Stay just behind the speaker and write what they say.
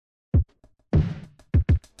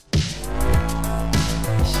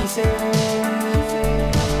So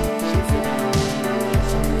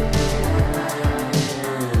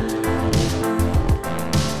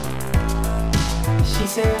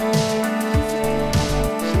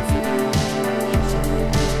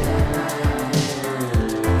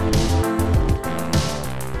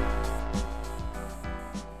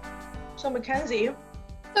Mackenzie,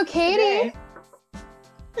 So Katie,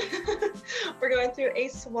 today we're going through a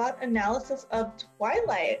SWOT analysis of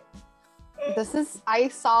Twilight.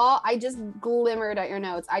 I just glimmered at your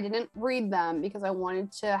notes. I didn't read them because I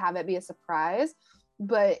wanted to have it be a surprise,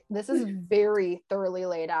 but this is very thoroughly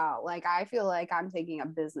laid out. Like, I feel like I'm taking a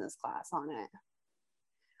business class on it.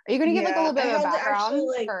 Are you going to give like a little bit of a background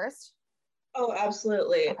first? Oh,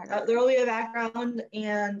 absolutely. Okay, there will be a background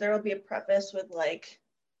and there will be a preface with like,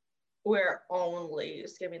 we're only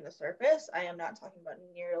skimming the surface. I am not talking about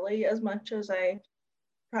nearly as much as I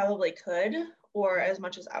probably could, or as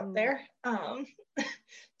much as out there.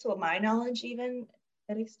 To my knowledge, even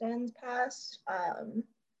it extends past.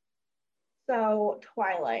 So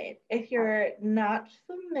Twilight, if you're not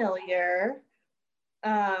familiar,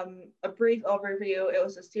 a brief overview, it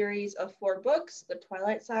was a series of 4 books, the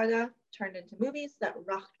Twilight Saga, turned into movies that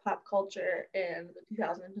rocked pop culture in the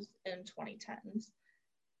 2000s and 2010s.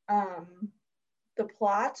 The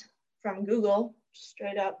plot from Google,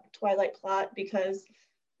 straight up Twilight plot, because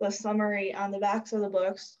the summary on the backs of the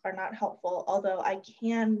books are not helpful, although I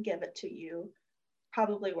can give it to you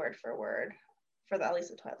probably word for word for at least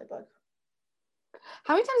the Twilight book.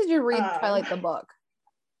 How many times did you read Twilight the book?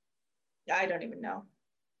 I don't even know.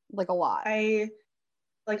 Like a lot. I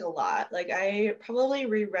probably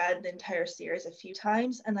reread the entire series a few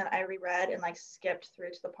times, and then I reread and like skipped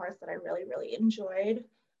through to the parts that I really, really enjoyed,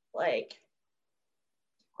 like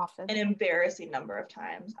often an embarrassing number of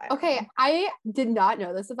times. I did not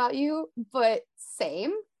know this about you, but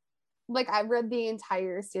same. Like, I've read the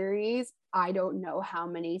entire series, I don't know how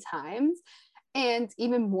many times. And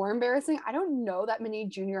even more embarrassing, I don't know that many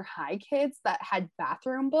junior high kids that had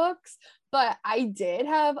bathroom books, but I did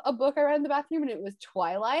have a book I read in the bathroom, and it was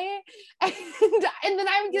Twilight. And then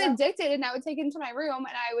I would get addicted, and I would take it into my room, and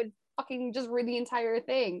I would fucking just read the entire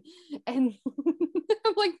thing. And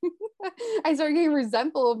I'm like, I started getting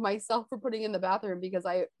resentful of myself for putting in the bathroom because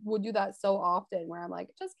I would do that so often, where I'm like,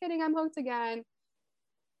 just kidding, I'm hooked again.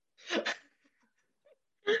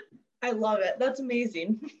 I love it. That's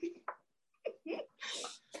amazing. So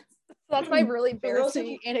that's my really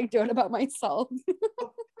embarrassing anecdote about myself.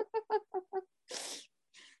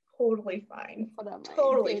 Totally fine. Put on my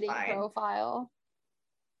totally dating fine profile.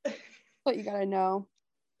 What you gotta know.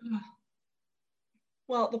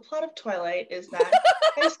 Well, the plot of Twilight is that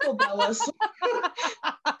high school Bella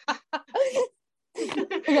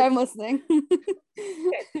Okay, I'm listening.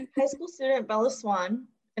 Okay. High school student Bella Swan,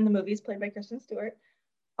 in the movies played by Kristen Stewart,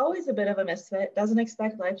 always a bit of a misfit, doesn't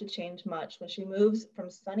expect life to change much when she moves from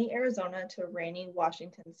sunny Arizona to rainy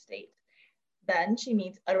Washington State. Then she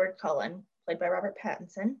meets Edward Cullen, played by Robert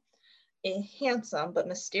Pattinson, a handsome but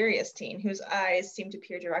mysterious teen whose eyes seem to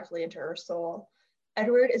peer directly into her soul.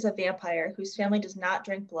 Edward is a vampire whose family does not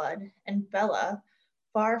drink blood, and Bella,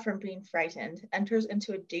 far from being frightened, enters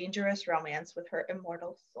into a dangerous romance with her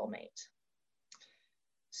immortal soulmate.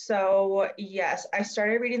 So yes, I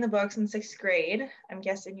started reading the books in 6th grade. I'm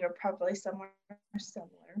guessing you're probably somewhere similar.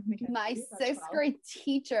 My 6th grade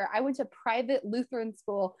teacher, I went to private Lutheran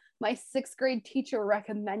school. My 6th grade teacher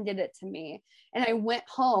recommended it to me, and I went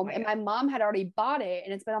home, and my mom had already bought it,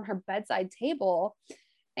 and it's been on her bedside table.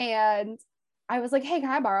 And I was like, hey, can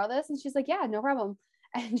I borrow this? And she's like, yeah, no problem.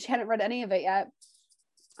 And she hadn't read any of it yet.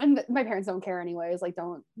 And my parents don't care anyways, like,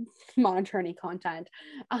 don't monitor any content.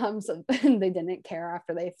 So they didn't care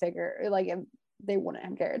after they figured, like, they wouldn't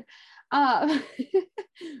have cared.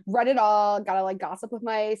 Read it all, gotta like gossip with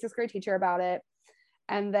my 6th grade teacher about it.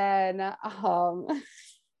 And then so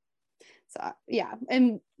yeah,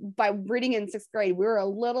 and by reading in 6th grade, we were a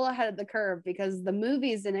little ahead of the curve because the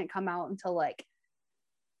movies didn't come out until like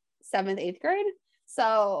 7th, 8th grade.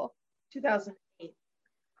 So 2008.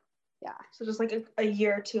 Yeah. So just like a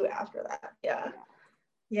year or two after that. Yeah.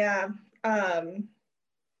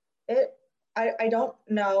 I don't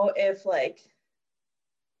know if, like,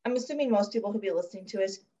 I'm assuming most people who be listening to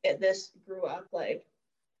this grew up like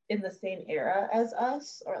in the same era as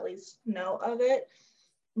us, or at least know of it.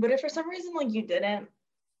 But if for some reason like you didn't,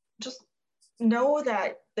 just know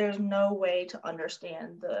that there's no way to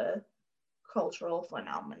understand the cultural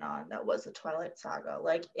phenomenon that was the Twilight Saga.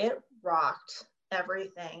 Like, it rocked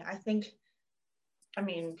everything. I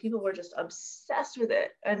mean, people were just obsessed with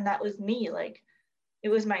it, and that was me. Like, it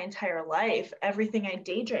was my entire life. Everything I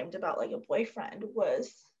daydreamed about, like a boyfriend,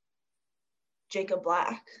 was Jacob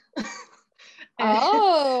Black.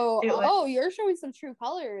 Oh, you're showing some true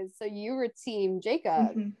colors. So you were team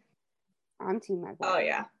Jacob. Mm-hmm. I'm team Michael. Oh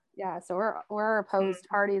yeah. Yeah, so we're opposed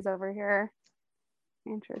parties over here.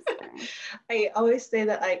 Interesting. I always say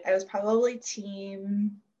that I was probably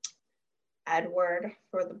team Edward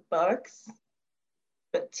for the books,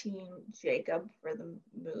 but team Jacob for the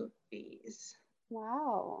movies.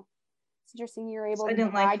 Wow. It's interesting you're able I to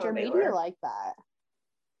didn't divide like your media like that.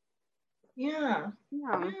 Yeah.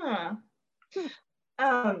 Yeah.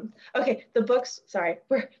 Okay, the books, sorry,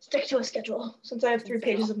 we're stick to a schedule since I have 3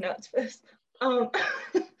 pages of notes for this.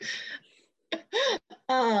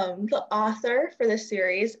 The author for this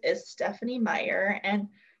series is Stephenie Meyer, and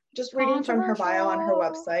just reading from her bio on her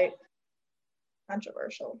website,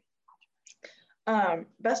 controversial.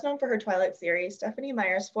 Best known for her Twilight series, Stephenie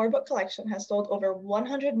Meyer's 4-book collection has sold over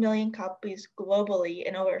 100 million copies globally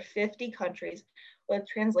in over 50 countries, with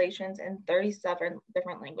translations in 37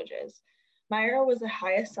 different languages. Meyer was the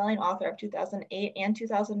highest selling author of 2008 and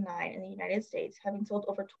 2009 in the United States, having sold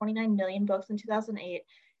over 29 million books in 2008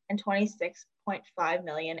 and 26.5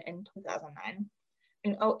 million in 2009.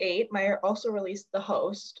 In 2008, Meyer also released The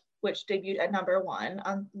Host, which debuted at #1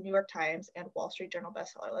 on the New York Times and Wall Street Journal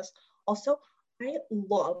bestseller list. Also, I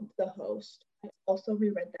love The Host. I also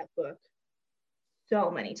reread that book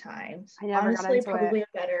so many times. I never Honestly, got into probably it.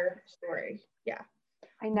 a better story. Yeah.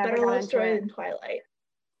 I never better got love into story it. than Twilight.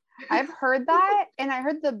 I've heard that, and I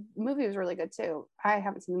heard the movie was really good too. I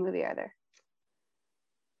haven't seen the movie either.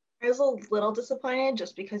 I was a little disappointed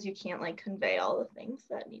just because you can't like convey all the things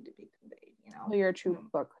that need to be conveyed, you know. Well, you're a true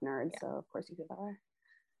book nerd, so of course you feel that way.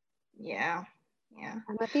 Yeah.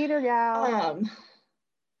 I'm a theater gal.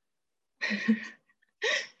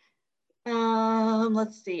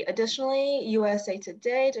 Let's see. Additionally, USA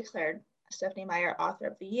Today declared Stephenie Meyer Author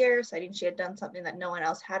of the Year, citing she had done something that no one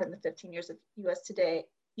else had in the 15 years of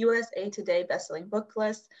USA Today bestselling book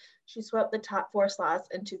list. She swept the top 4 slots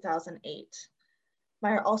in 2008.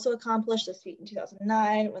 Meyer also accomplished this feat in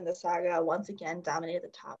 2009 when the saga once again dominated the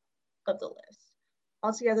top of the list.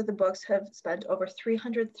 Altogether, the books have spent over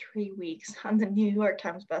 303 weeks on the New York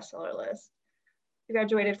Times bestseller list. She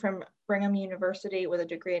graduated from Brigham University with a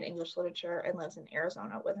degree in English literature and lives in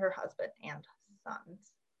Arizona with her husband and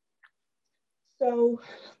sons. So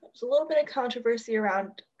there's a little bit of controversy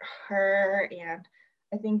around her, and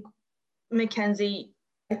I think, Mackenzie,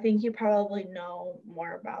 I think you probably know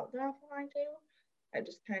more about that than I do. I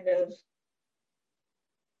just kind of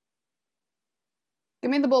give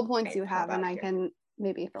me the bullet points you have, and I can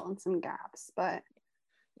maybe fill in some gaps. But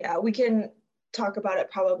yeah, we can talk about it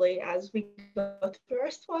probably as we go through our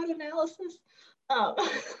SWOT analysis.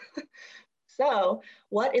 So,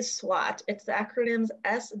 what is SWOT? It's the acronyms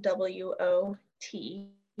SWOT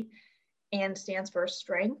and stands for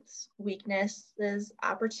strengths, weaknesses,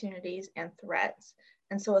 opportunities, and threats.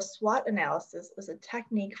 And so a SWOT analysis is a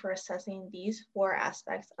technique for assessing these 4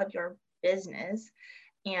 aspects of your business.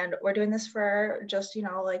 And we're doing this for just,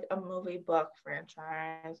 like a movie, book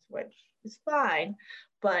franchise, which is fine.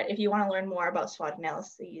 But if you want to learn more about SWOT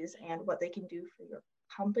analyses and what they can do for your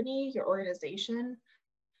company, your organization,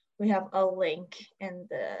 we have a link in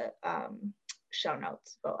the show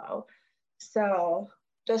notes below. So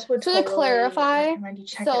just would totally to clarify, recommend you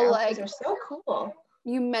check it out because they're so cool.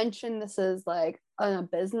 You mentioned this is like a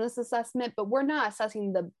business assessment, but we're not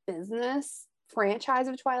assessing the business franchise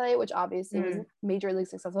of Twilight, which obviously was majorly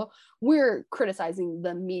successful. We're criticizing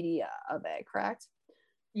the media of it, correct?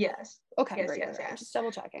 Yes. Okay, yes. Just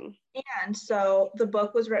double checking. And so the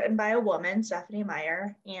book was written by a woman, Stephenie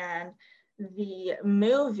Meyer, and the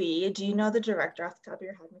movie, do you know the director off the top of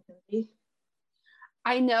your head, Mackenzie?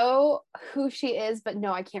 I know who she is, but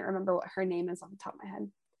no, I can't remember what her name is off the top of my head.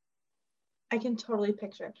 I can totally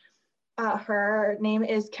picture. Her name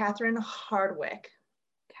is Catherine Hardwicke.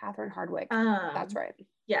 Catherine Hardwicke. That's right.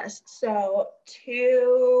 Yes. So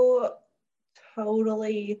 2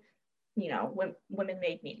 totally,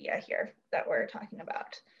 women-made media here that we're talking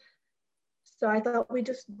about. So I thought we'd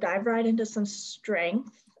just dive right into some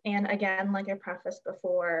strengths. And again, like I prefaced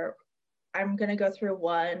before, I'm going to go through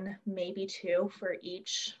 1, maybe 2 for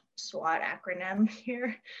each SWOT acronym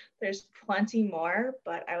here. There's plenty more,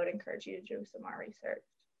 but I would encourage you to do some more research.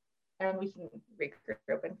 And we can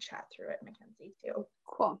regroup and chat through it, Mackenzie, too.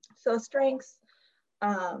 Cool. So strengths,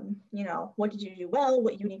 what did you do well?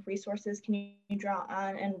 What unique resources can you draw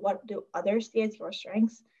on? And what do others see as your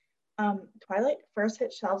strengths? Twilight first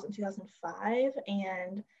hit shelves in 2005,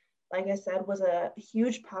 and like I said, was a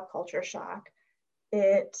huge pop culture shock.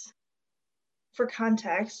 For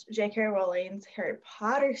context, J.K. Rowling's Harry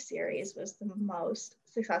Potter series was the most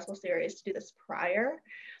successful series to do this prior.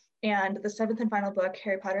 And the seventh and final book,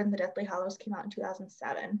 Harry Potter and the Deathly Hallows, came out in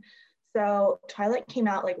 2007. So Twilight came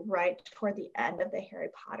out like right toward the end of the Harry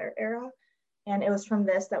Potter era. And it was from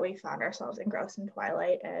this that we found ourselves engrossed in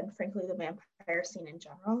Twilight and frankly the vampire scene in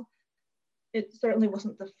general. It certainly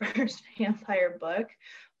wasn't the first vampire book,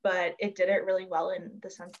 but it did it really well in the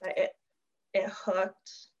sense that it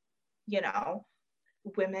hooked, you know,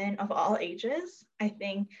 women of all ages. I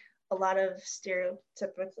think a lot of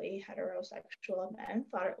stereotypically heterosexual men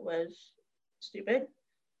thought it was stupid,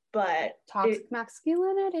 but toxic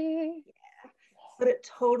masculinity. Yeah, but it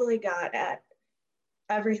totally got at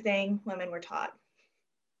everything women were taught.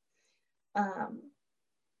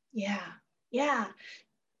 Yeah.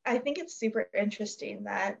 I think it's super interesting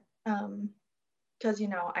that because you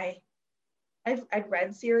know I'd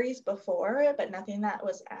read series before, but nothing that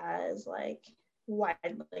was as like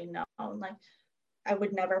widely known. Like I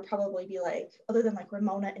would never probably be like, other than like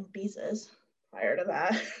Ramona and Beezus prior to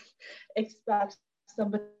that, expect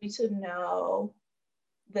somebody to know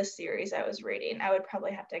the series I was reading. I would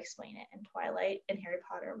probably have to explain it. And Twilight and Harry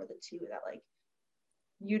Potter were the two that like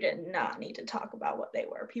you did not need to talk about what they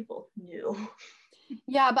were. People knew.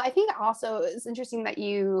 Yeah, but I think also it's interesting that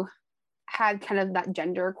you had kind of that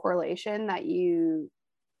gender correlation that you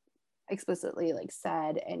explicitly like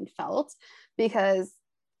said and felt, because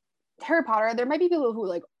Harry Potter, there might be people who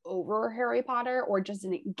like over Harry Potter or just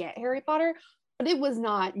didn't get Harry Potter, but it was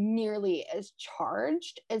not nearly as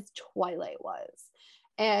charged as Twilight was.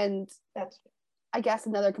 And that's, I guess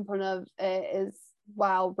another component of it is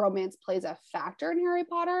while romance plays a factor in Harry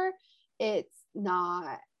Potter, it's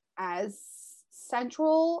not as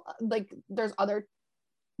central. Like there's other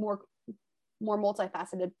more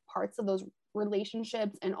multifaceted parts of those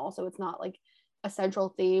relationships, and also it's not like a central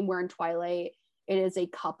theme where in Twilight it is a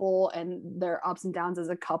couple and their ups and downs as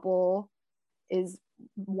a couple is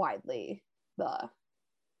widely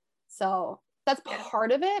so that's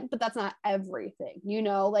part of it, but that's not everything, you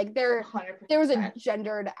know, like there 100%. was a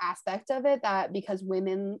gendered aspect of it that because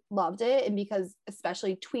women loved it, and because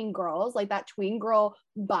especially tween girls, like that tween girl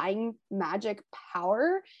buying magic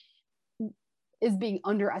power is being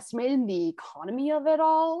underestimated in the economy of it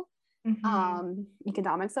all,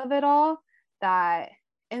 economics of it all, that,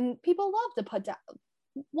 and people love to put down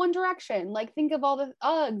One Direction, like think of all the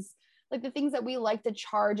Uggs, like the things that we like to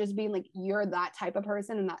charge as being like you're that type of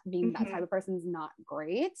person, and that being that type of person is not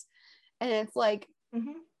great. And it's like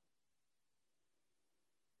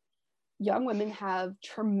young women have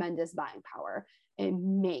tremendous buying power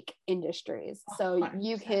and make industries, so 100%.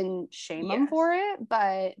 You can shame them for it,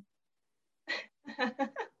 but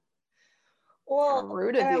well,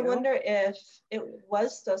 and I wonder if it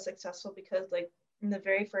was so successful because like in the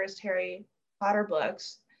very first Harry Potter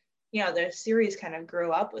books, you know, the series kind of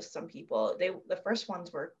grew up with some people. The first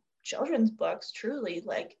ones were children's books, truly,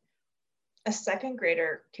 like a second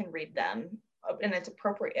grader can read them and it's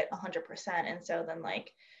appropriate 100%. And so then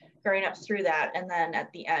like growing up through that, and then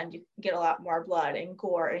at the end you get a lot more blood and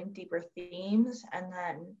gore and deeper themes. And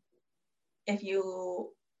then if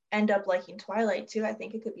you end up liking Twilight too, I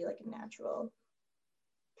think it could be like a natural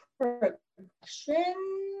progression,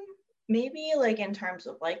 maybe like in terms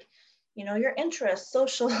of like, you know, your interests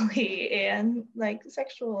socially and like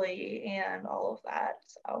sexually and all of that.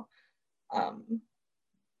 So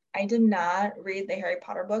I did not read the Harry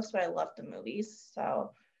Potter books, but I loved the movies.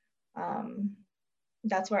 So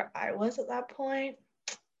that's where I was at that point.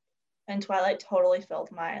 And Twilight totally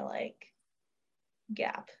filled my like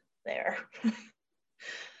gap there.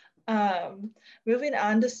 Moving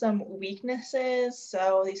on to some weaknesses.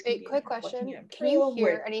 So these can be quick question. Can you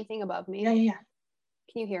hear anything above me? Yeah.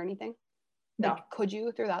 Can you hear anything? No. Like, could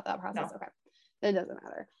you throughout that process? No. Okay. Then it doesn't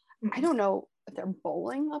matter. I don't know if they're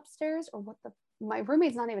bowling upstairs or what my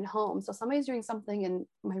roommate's not even home. So somebody's doing something in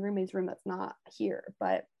my roommate's room that's not here,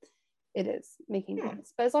 but it is making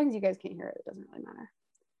noise. But as long as you guys can't hear it, it doesn't really matter.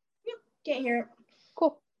 Yep, can't hear it.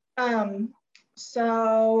 Cool.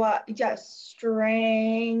 So yes,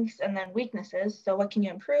 strengths and then weaknesses. So what can you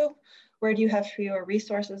improve? Where do you have fewer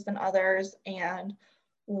resources than others? And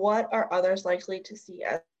what are others likely to see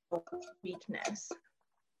as a weakness?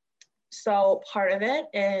 So part of it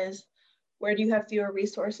is, where do you have fewer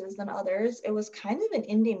resources than others? It was kind of an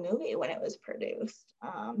indie movie when it was produced.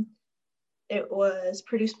 It was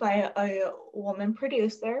produced by a woman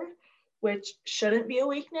producer, which shouldn't be a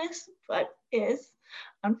weakness, but is,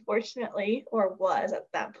 unfortunately, or was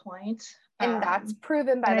at that point. And that's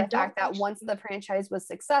proven by the fact that once the franchise was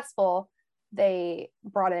successful, they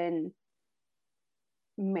brought in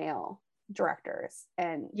male directors.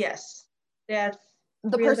 And yes, that's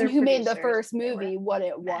the person who made the first movie what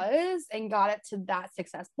it was and got it to that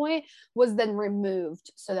success point was then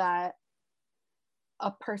removed so that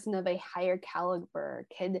a person of a higher caliber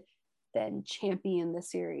could then champion the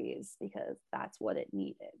series, because that's what it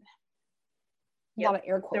needed. Yep. A lot of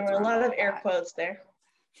air quotes. There were a lot of air quotes there.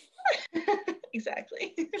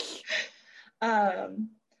 Exactly.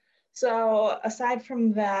 So aside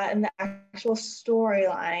from that, and the actual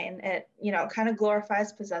storyline, it, you know, kind of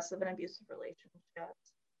glorifies possessive and abusive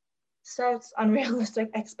relationships, sets unrealistic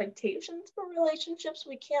expectations for relationships.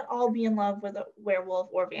 We can't all be in love with a werewolf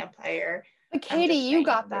or vampire. But Katie, you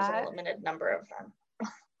got that. There's a limited number of them.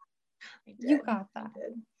 You got that.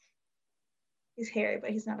 He's hairy,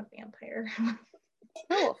 but he's not a vampire.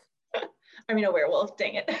 Werewolf. I mean, a werewolf.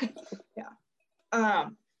 Dang it. Yeah.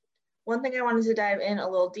 One thing I wanted to dive in a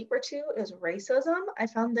little deeper to is racism. I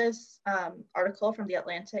found this article from The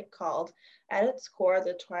Atlantic called "At its core,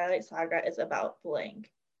 the Twilight Saga is about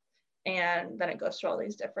blank." And then it goes through all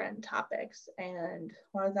these different topics. And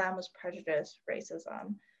one of them was prejudice,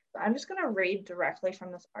 racism. So I'm just going to read directly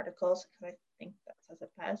from this article because I think that says it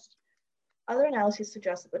best. Other analyses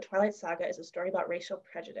suggest that the Twilight Saga is a story about racial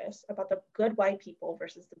prejudice, about the good white people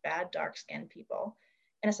versus the bad dark-skinned people.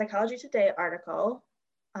 In a Psychology Today article,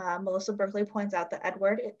 Melissa Berkeley points out that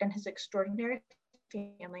Edward and his extraordinary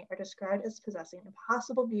family are described as possessing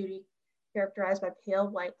impossible beauty, characterized by pale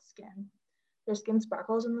white skin. Their skin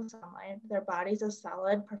sparkles in the sunlight, their bodies are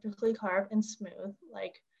solid, perfectly carved and smooth,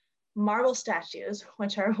 like marble statues,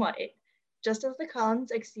 which are white. Just as the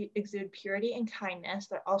Cullens exude purity and kindness,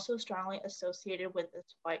 they're also strongly associated with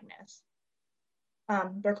this whiteness.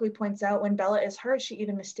 Berkeley points out when Bella is hurt, she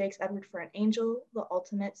even mistakes Edward for an angel, the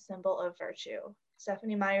ultimate symbol of virtue.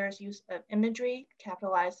 Stephenie Meyer's use of imagery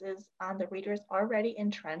capitalizes on the reader's already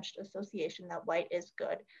entrenched association that white is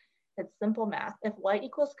good. It's simple math. If white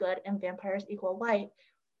equals good and vampires equal white,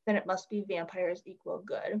 then it must be vampires equal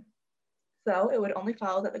good. So it would only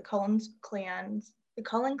follow that the Cullen clan's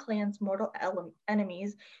mortal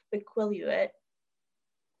enemies, the Quileute,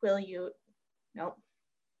 nope.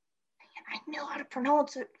 I knew how to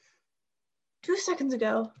pronounce it 2 seconds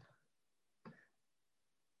ago. It's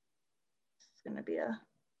gonna be a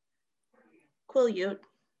Quileute,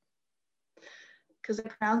 because I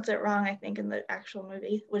pronounced it wrong, I think, in the actual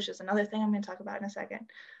movie, which is another thing I'm gonna talk about in a second.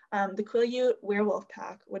 The Quileute werewolf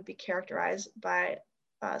pack would be characterized by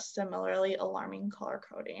similarly alarming color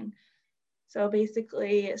coding. So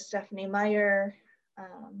basically, Stephenie Meyer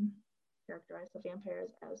characterized the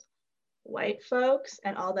vampires as white folks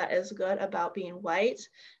and all that is good about being white.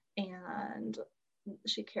 And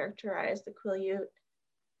she characterized the Quileute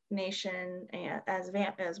nation as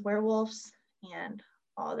werewolves and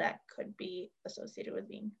all that could be associated with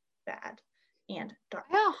being bad and dark.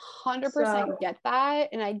 I 100% get that,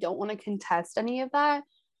 and I don't want to contest any of that.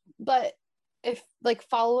 But if like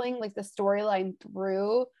following like the storyline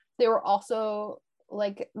through, they were also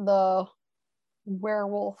like the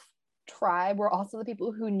werewolf tribe were also the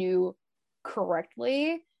people who knew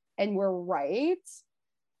correctly and were right,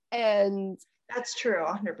 and that's true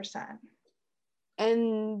 100%,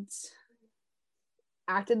 and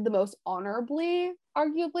acted the most honorably,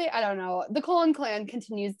 arguably. I don't know, the Cullen clan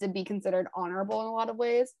continues to be considered honorable in a lot of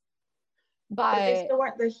ways, but they still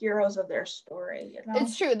weren't the heroes of their story, you know?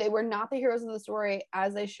 It's true, they were not the heroes of the story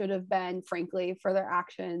as they should have been, frankly, for their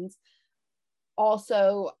actions.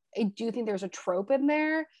 Also, I do think there's a trope in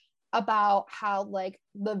there about how like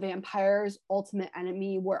the vampire's ultimate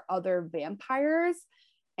enemy were other vampires,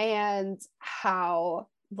 and how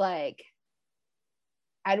like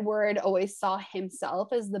Edward always saw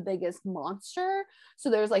himself as the biggest monster. So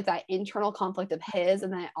there's like that internal conflict of his,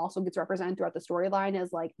 and then it also gets represented throughout the storyline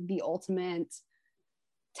as like the ultimate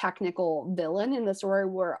technical villain in the story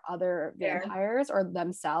were other vampires or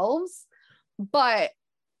themselves. But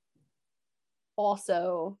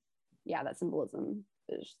also, yeah, that symbolism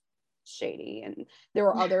is shady, and there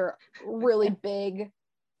were other really big,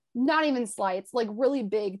 not even slights, like really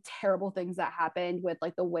big terrible things that happened with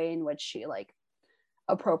like the way in which she like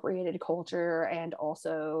appropriated culture and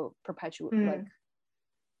also like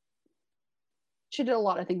she did a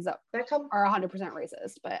lot of things that are 100%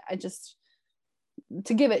 racist. But I just,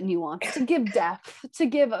 to give it nuance, to give depth, to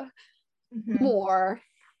give more,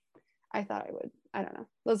 I thought I would, I don't know,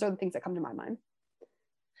 those are the things that come to my mind.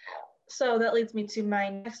 So that leads me to my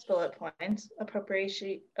next bullet point: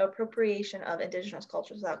 appropriation of indigenous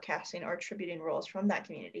cultures without casting or attributing roles from that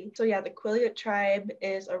community. So yeah, the Quileute tribe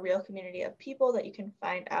is a real community of people that you can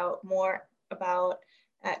find out more about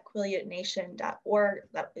at quileutenation.org.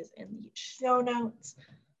 That is in the show notes.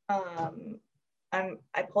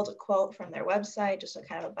 I pulled a quote from their website just to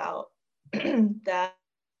kind of about that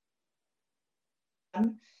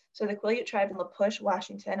So the Quileute tribe in La Push,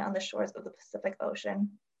 Washington, on the shores of the Pacific Ocean.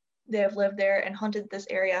 They have lived there and hunted this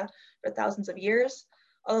area for thousands of years.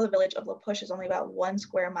 Although the village of La Push is only about 1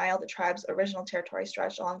 square mile, the tribe's original territory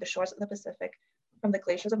stretched along the shores of the Pacific, from the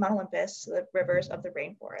glaciers of Mount Olympus to the rivers of the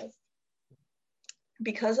rainforest.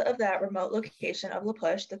 Because of that remote location of La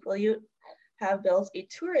Push, the Quileute have built a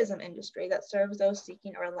tourism industry that serves those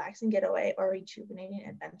seeking a relaxing getaway or rejuvenating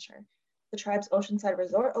adventure. The tribe's oceanside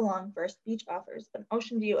resort along First Beach offers an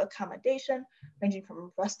ocean view accommodation ranging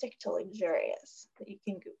from rustic to luxurious. You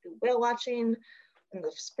can do whale watching in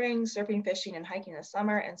the spring, surfing, fishing, and hiking in the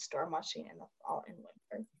summer, and storm watching in the fall and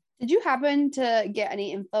winter. Did you happen to get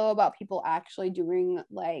any info about people actually doing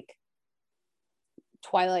like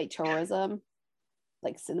Twilight tourism,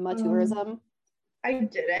 like cinema tourism? I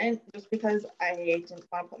didn't, just because I didn't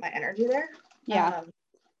want to put my energy there. Yeah.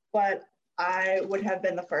 But I would have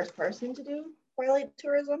been the first person to do Twilight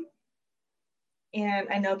tourism. And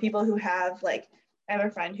I know people who have, like, I have a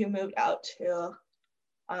friend who moved out to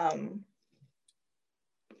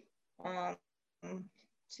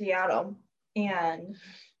Seattle, and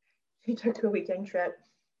she took a weekend trip.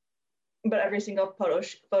 But every single photo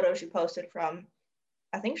she posted from,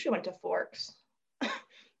 I think she went to Forks,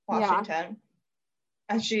 Washington.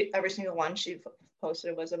 Yeah. And every single one she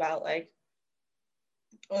posted was about, like,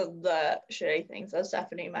 the shitty things that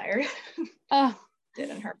Stephenie Meyer did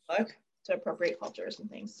in her book to appropriate cultures and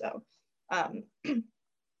things. So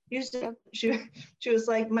she was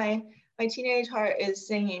like, my teenage heart is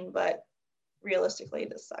singing, but realistically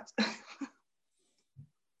this sucks.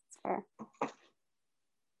 Fair.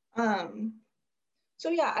 So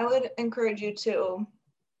yeah, I would encourage you to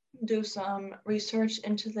do some research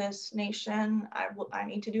into this nation. I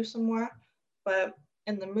need to do some more, but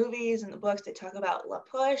in the movies and the books, they talk about La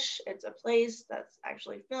Push. It's a place that's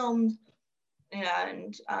actually filmed,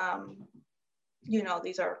 and you know,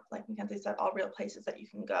 these are, like Mackenzie said, all real places that you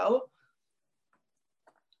can go.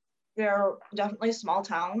 They're definitely small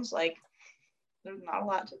towns. Like, there's not a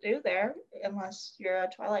lot to do there unless you're a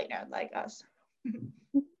Twilight nerd like us.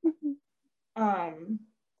 I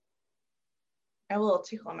have a little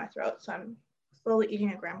tickle in my throat, so I'm slowly eating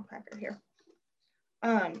a graham cracker here.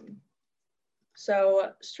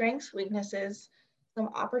 So strengths, weaknesses, some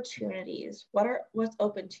opportunities. What's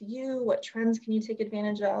open to you? What trends can you take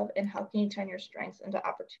advantage of? And how can you turn your strengths into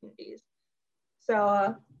opportunities?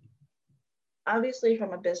 So obviously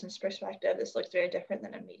from a business perspective, this looks very different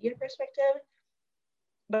than a media perspective,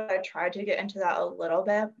 but I tried to get into that a little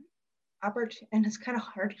bit. And it's kind of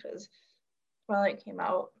hard because Twilight came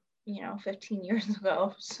out, 15 years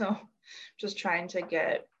ago. So just trying to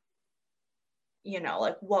get,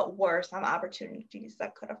 like, what were some opportunities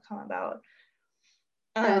that could have come about.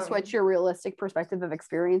 Kind of switch your realistic perspective of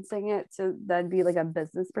experiencing it to then be like a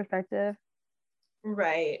business perspective.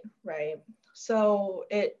 Right. So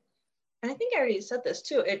and I think I already said this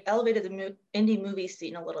too, it elevated the indie movie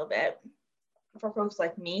scene a little bit for folks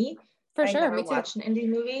like me. For sure, me too. I never watched an indie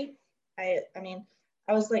movie. I mean,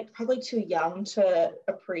 I was like probably too young to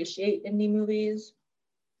appreciate indie movies,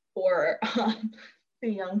 or too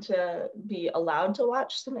young to be allowed to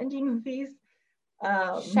watch some indie movies.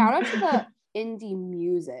 Shout out to the indie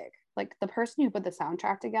music, like the person who put the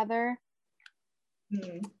soundtrack together.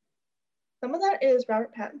 Some of that is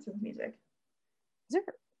Robert Pattinson's music. Is it?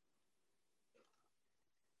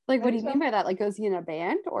 Like, what do you mean by that? Like, was he in a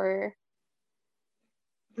band or?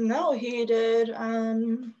 No, he did.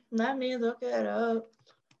 Let me look it up.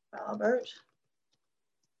 Robert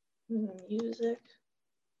music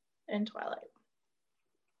in Twilight.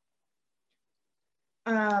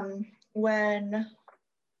 When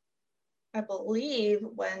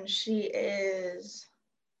she is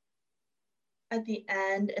at the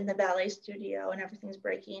end in the ballet studio and everything's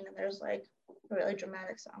breaking and there's like a really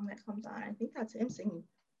dramatic song that comes on, I think that's him singing.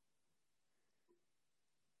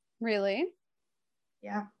 Really?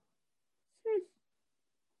 Yeah.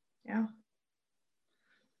 Yeah.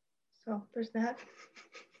 So there's that.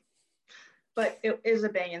 But it is a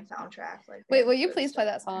banging soundtrack. Like, wait, will you please play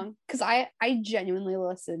that song? Because I genuinely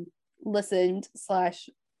listened /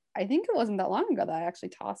 I think it wasn't that long ago that I actually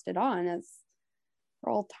tossed it on as for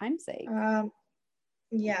old time's sake.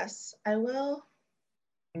 Yes, I will.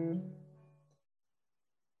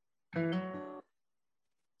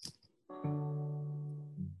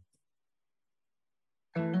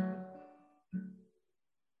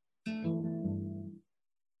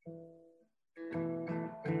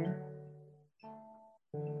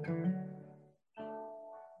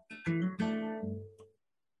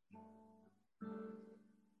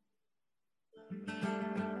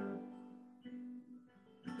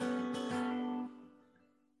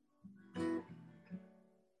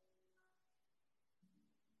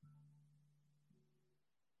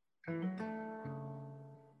 I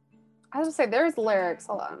was gonna say there's lyrics.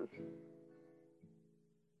 Hold on.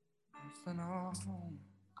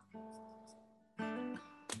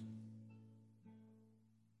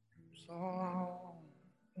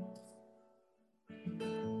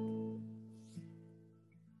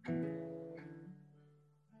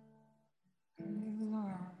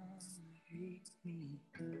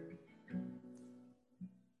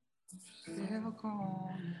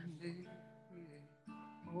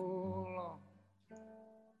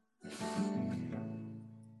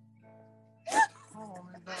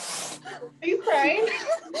 Are you crying?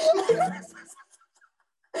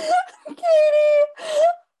 Katie,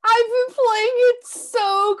 I've been playing it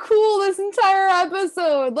so cool this entire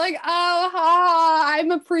episode. Like,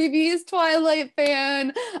 I'm a previous Twilight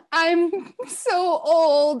fan. I'm so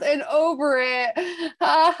old and over it.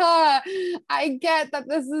 I get that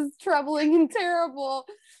this is troubling and terrible.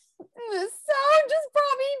 The song just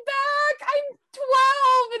brought me back. I'm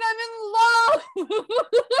 12 and I'm in love.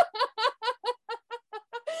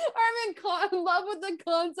 I'm in love with the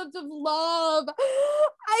concept of love.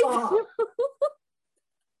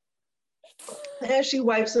 As she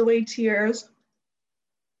wipes away tears.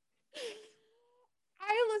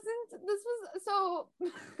 I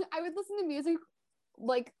would listen to music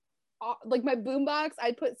like my boombox.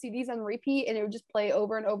 I'd put CDs on repeat and it would just play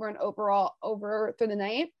over and over and over through the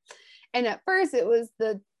night. And at first it was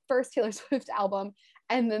the first Taylor Swift album.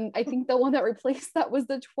 And then I think the one that replaced that was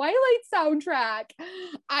the Twilight soundtrack.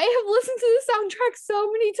 I have listened to the soundtrack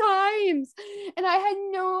so many times and I had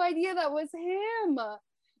no idea that was him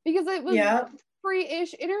because it was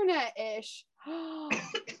free-ish, internet-ish.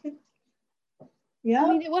 Yeah. I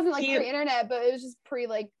mean, it wasn't like pre-internet, but it was just pre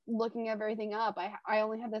like looking everything up. I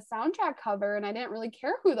only had the soundtrack cover and I didn't really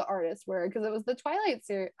care who the artists were because it was the Twilight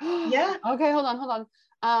series. Yeah. Okay, hold on.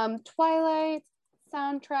 Twilight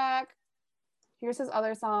soundtrack. Here's his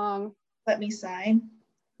other song. Let Me Sign.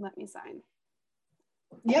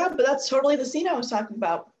 Yeah, but that's totally the scene I was talking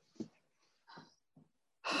about.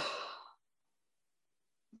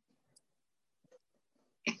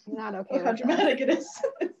 I'm not okay. Look how dramatic it is.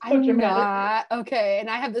 I'm not okay, and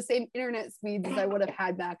I have the same internet speeds as I would have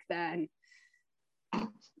had back then.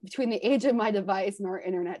 Between the age of my device and our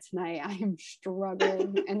internet tonight, I am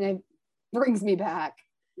struggling, and it brings me back.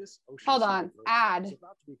 Hold on, ad.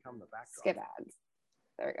 Skip ads.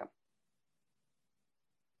 There we go.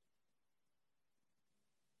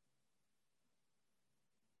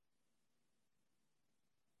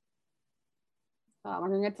 We're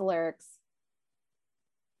gonna get the lyrics.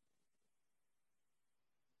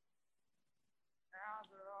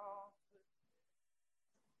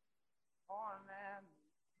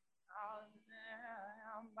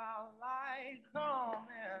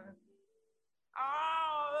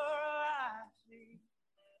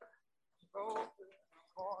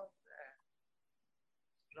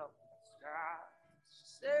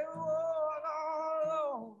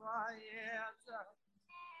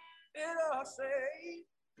 It'll say,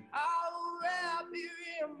 I'll wrap you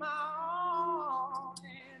in my arms.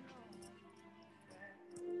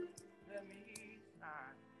 Let me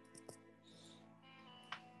sign.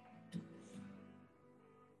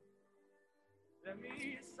 Let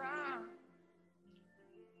me sign.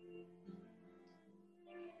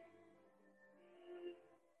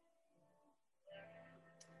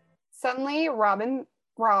 Suddenly, Rob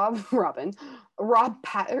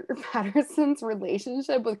Patterson's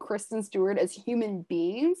relationship with Kristen Stewart as human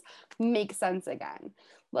beings makes sense again.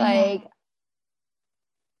 Like,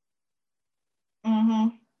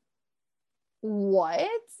 what?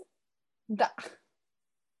 The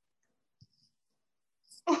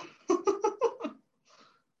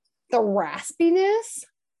raspiness,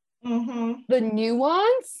 the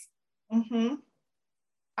nuance.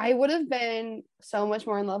 I would have been so much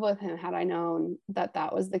more in love with him had I known that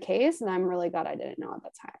that was the case, and I'm really glad I didn't know at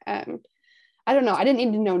that time. I don't know. I didn't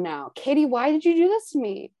need to know now. Katie, why did you do this to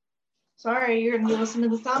me? Sorry, you're gonna be listening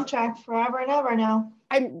to the soundtrack forever and ever now.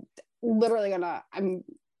 I'm literally gonna.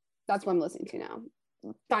 That's what I'm listening to now.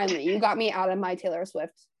 Finally, you got me out of my Taylor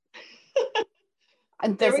Swift.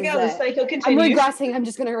 And there we go. The cycle continues. I'm regressing. I'm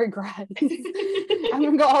just gonna regress. I'm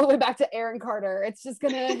gonna go all the way back to Aaron Carter. It's a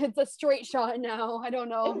straight shot now. I don't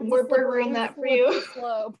know. We're burgering that for you.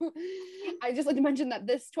 Slope. I just like to mention that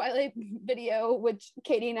this Twilight video, which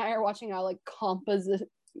Katie and I are watching now, like composite,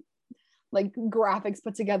 like graphics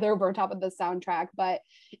put together over top of the soundtrack, but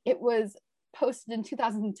it was posted in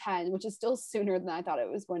 2010, which is still sooner than I thought it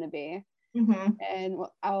was going to be. And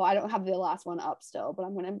I don't have the last one up still, but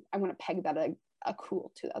I'm gonna peg that a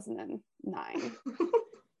cool 2009.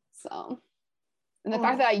 So, and the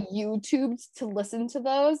fact that I YouTubed to listen to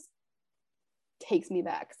those takes me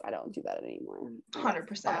back because I don't do that anymore.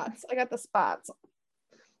 100%. I got the spots.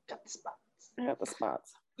 Got the spots. I got the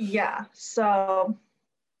spots. Yeah, so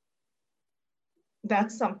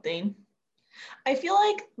that's something. I feel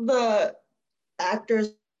like the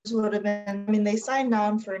actors would have been, I mean, they signed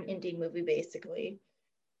on for an indie movie basically,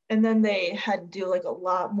 and then they had to do like a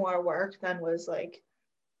lot more work than was like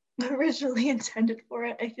originally intended for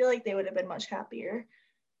it. I feel like they would have been much happier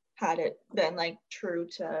had it been like true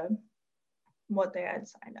to what they had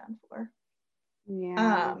signed on for.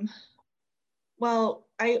 Yeah. Well,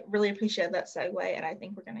 I really appreciate that segue, and I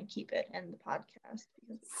think we're gonna keep it in the podcast.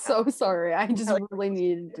 So sorry, I just really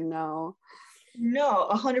needed to know. No,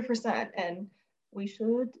 100%, and we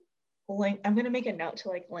should link. I'm gonna make a note to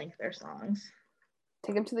like link their songs.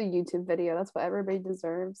 Take them to the YouTube video. That's what everybody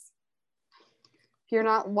deserves. If you're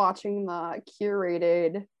not watching the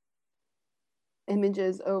curated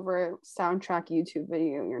images over soundtrack YouTube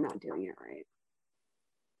video, you're not doing it right.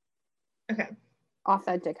 Okay.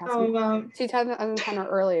 Authentic has to be 2010 or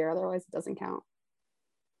earlier, otherwise it doesn't count.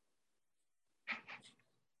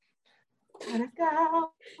 Let it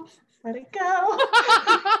go. Let it go.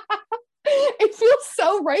 It feels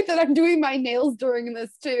so right that I'm doing my nails during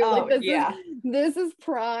this too. Oh, like this is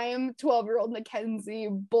prime 12-year-old Mackenzie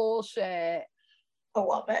bullshit. I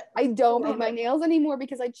love it. I don't paint my nails anymore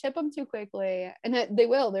because I chip them too quickly, and they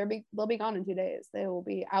will. They'll be gone in 2 days. I will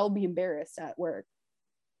be embarrassed at work.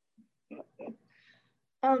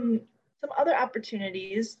 Some other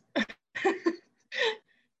opportunities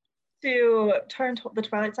to turn the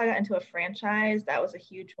Twilight Saga into a franchise. That was a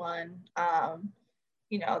huge one.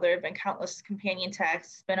 You know, there have been countless companion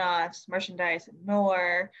texts, spin-offs, merchandise, and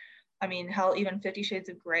more. I mean, hell, even 50 Shades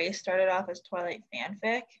of Grey started off as Twilight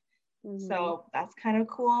fanfic. Mm-hmm. So that's kind of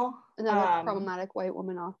cool. Another problematic white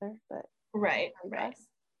woman author, but right.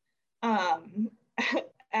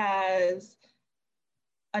 As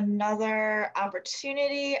another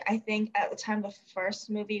opportunity, I think at the time the first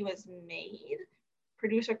movie was made,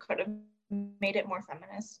 producer could have made it more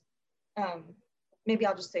feminist. Maybe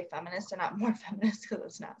I'll just say feminist and not more feminist because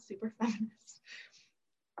it's not super feminist.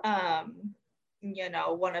 You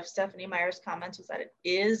know, one of Stephenie Meyer's comments was that it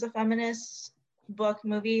is a feminist book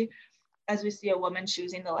movie, as we see a woman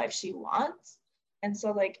choosing the life she wants. And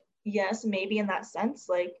so, like, yes, maybe in that sense,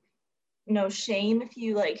 like, no shame if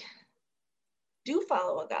you like do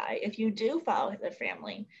follow a guy, if you do follow their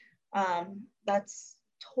family. That's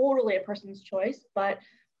totally a person's choice, but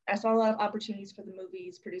I saw a lot of opportunities for the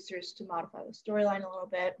movie's producers to modify the storyline a little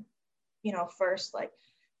bit. You know, first, like,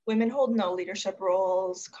 women hold no leadership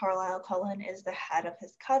roles. Carlisle Cullen is the head of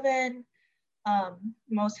his coven.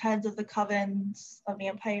 Most heads of the covens of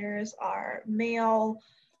vampires are male.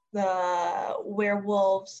 The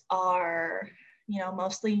werewolves are, you know,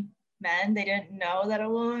 mostly men. They didn't know that a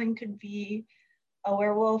woman could be a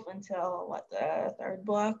werewolf until the third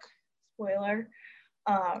book. Spoiler.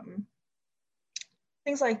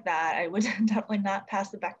 Things like that. I would definitely not pass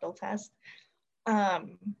the Bechdel test.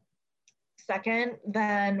 Second,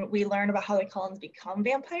 then we learn about how the Cullens become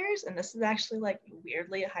vampires, and this is actually like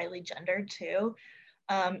weirdly highly gendered too.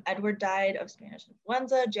 Edward died of Spanish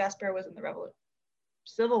influenza. Jasper was in the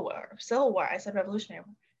Civil War. I said Revolutionary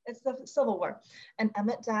War. It's the Civil War. And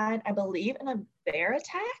Emmett died, I believe, in a bear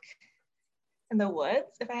attack in the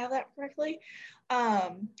woods, if I have that correctly.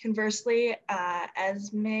 Conversely,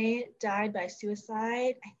 Esme died by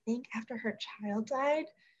suicide, I think after her child died.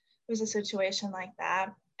 It was a situation like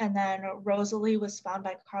that. And then Rosalie was found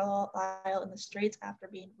by Carlisle in the streets after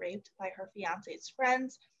being raped by her fiance's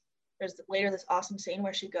friends. There's later this awesome scene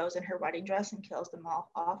where she goes in her wedding dress and kills them all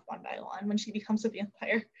off one by one when she becomes a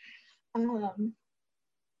vampire.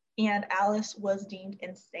 And Alice was deemed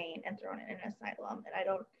insane and thrown in an asylum.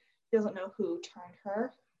 And she doesn't know who turned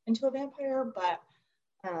her into a vampire, but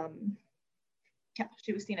yeah,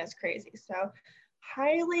 she was seen as crazy. So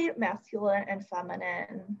highly masculine and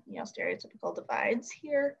feminine, you know, stereotypical divides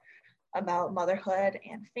here about motherhood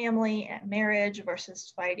and family and marriage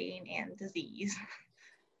versus fighting and disease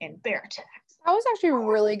and bear attacks. That was actually a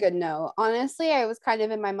really good note. Honestly, I was kind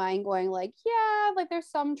of in my mind going like, yeah, like there's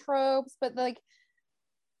some tropes, but like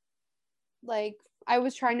I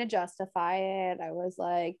was trying to justify it. I was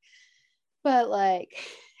like, but like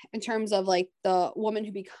in terms of like the woman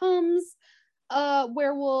who becomes a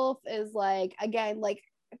werewolf is like, again, like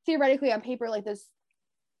theoretically on paper, like this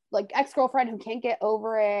like ex-girlfriend who can't get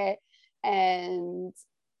over it and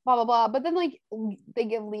blah blah blah, but then like they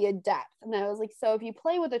give Leah depth, and I was like, so if you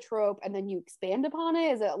play with a trope and then you expand upon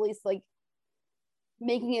it, is it at least like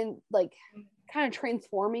making it like kind of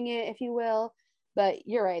transforming it, if you will? But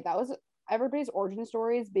you're right, that was everybody's origin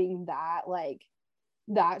stories being that like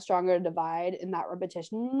that strong a divide and that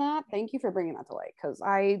repetition in that. Thank you for bringing that to light, because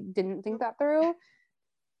I didn't think that through.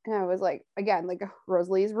 And I was like, again, like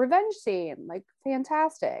Rosalie's revenge scene, like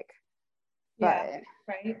fantastic. Yeah,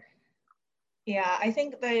 right. Yeah, I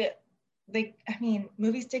think I mean,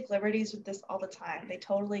 movies take liberties with this all the time. They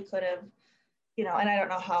totally could have, and I don't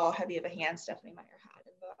know how heavy of a hand Stephenie Meyer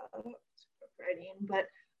had in the writing, but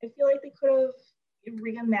I feel like they could have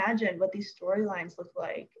reimagined what these storylines look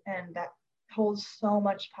like, and that holds so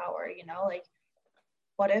much power, like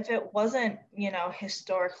what if it wasn't,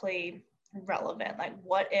 historically relevant? Like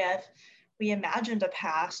what if we imagined a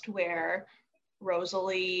past where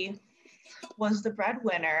Rosalie was the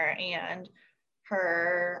breadwinner and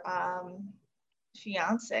her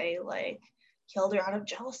fiance like killed her out of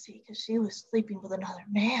jealousy because she was sleeping with another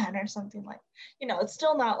man or something, like, it's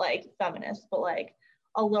still not like feminist, but like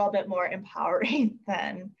a little bit more empowering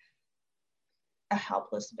than a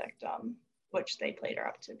helpless victim, which they played her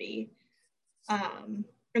up to be. And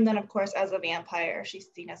then of course, as a vampire, she's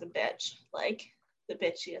seen as a bitch, like the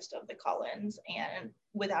bitchiest of the Cullens, and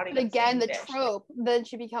without even again, the bitch, trope, then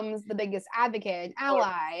she becomes the biggest advocate and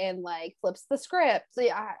ally and like flips the script. So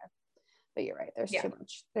yeah, but you're right, there's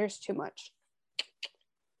too much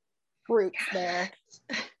roots there.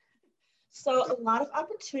 So a lot of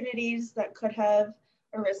opportunities that could have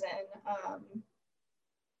arisen.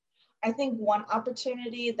 I think one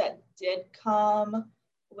opportunity that did come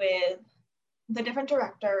with the different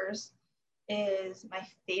directors is my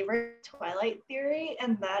favorite Twilight theory,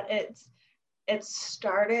 and that it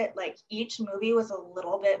started like each movie was a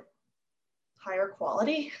little bit higher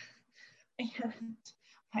quality. And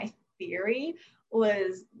my theory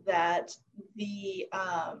was that the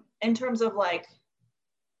in terms of like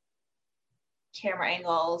camera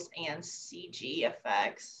angles and CG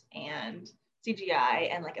effects and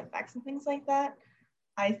CGI and like effects and things like that,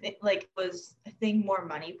 I think like was more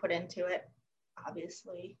money put into it,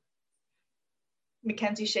 obviously.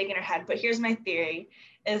 Mackenzie's shaking her head, but here's my theory,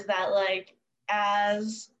 is that like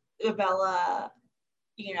as Bella,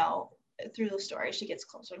 through the story, she gets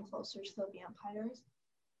closer and closer to the vampires,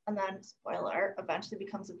 and then, spoiler, eventually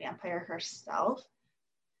becomes a vampire herself.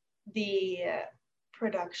 The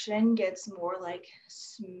production gets more like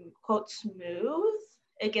quote smooth.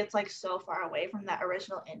 It gets like so far away from that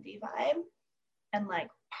original indie vibe and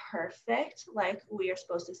like perfect, like we are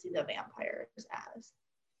supposed to see the vampires as.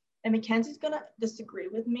 And Mackenzie's gonna disagree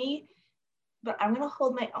with me, but I'm gonna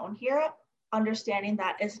hold my own here, understanding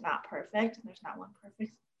that it's not perfect, and there's not one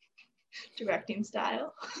perfect directing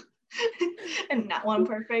style and not one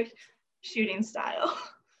perfect shooting style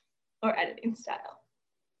or editing style.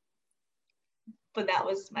 But that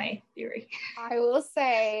was my theory. I will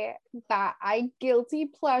say that I guilty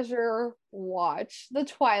pleasure watch the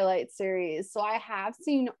Twilight series. So I have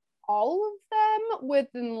seen all of them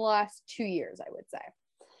within the last 2 years, I would say.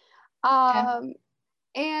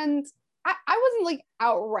 And I wasn't like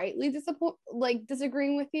outrightly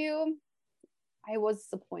disagreeing with you. I was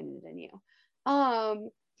disappointed in you. Okay.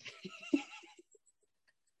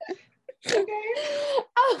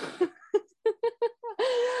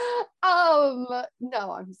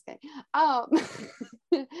 No, I'm just kidding.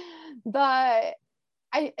 But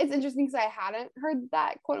it's interesting because I hadn't heard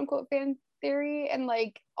that quote unquote fan theory, and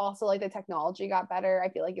like also like the technology got better. I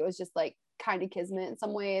feel like it was just like kind of kismet in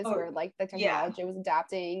some ways, where like the technology was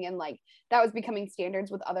adapting and like that was becoming standards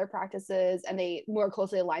with other practices, and they more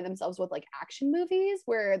closely aligned themselves with like action movies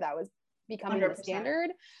where that was becoming 100%. The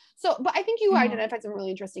standard. So, but I think you identified some really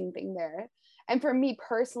interesting thing there. And for me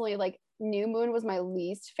personally, like New Moon was my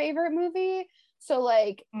least favorite movie. So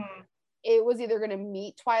like it was either going to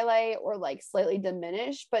meet Twilight or like slightly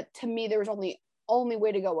diminish, but to me there was only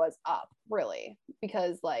way to go was up, really,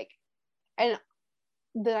 because like, and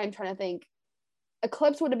then I'm trying to think,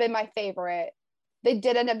 Eclipse would have been my favorite. They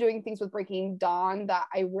did end up doing things with Breaking Dawn that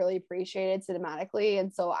I really appreciated cinematically,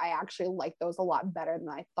 and so I actually liked those a lot better than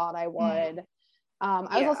I thought I would.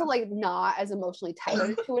 I was also like not as emotionally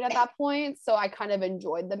tethered to it at that point, so I kind of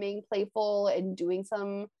enjoyed them being playful and doing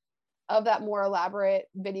some of that more elaborate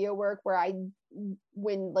video work where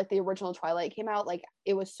when like the original Twilight came out, like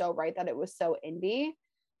it was so right that it was so indie,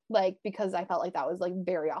 like because I felt like that was like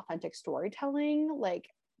very authentic storytelling, like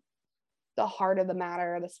the heart of the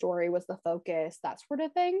matter, the story was the focus, that sort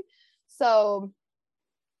of thing. So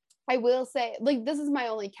I will say, like, this is my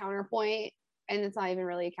only counterpoint, and it's not even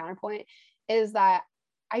really a counterpoint, is that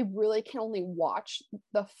I really can only watch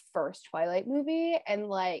the first Twilight movie, and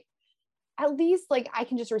like at least like I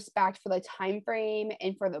can just respect for the time frame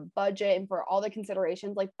and for the budget and for all the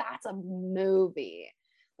considerations, like that's a movie,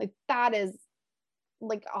 like that is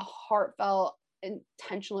like a heartfelt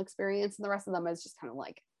intentional experience, and the rest of them is just kind of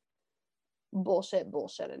like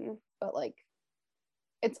bullshitting, but like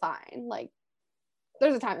it's fine. Like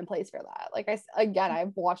there's a time and place for that. Like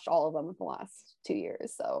I've watched all of them in the last 2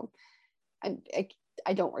 years, so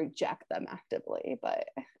I don't reject them actively, but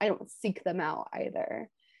I don't seek them out either.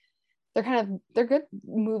 They're good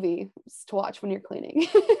movies to watch when you're cleaning.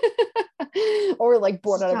 Or like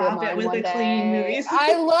bored out of your mind one day. Cleaning movies.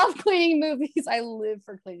 I love cleaning movies. I live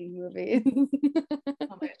for cleaning movies.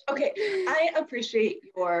 Oh my gosh. Okay, I appreciate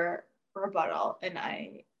your rebuttal, and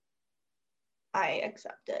I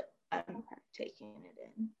accept it. I'm taking it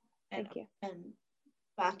in, and Thank you. And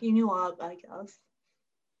backing you up, I guess.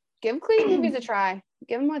 Give cleaning movies a try.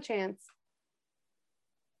 Give them a chance.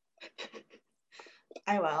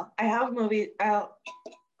 I will. I have movies. I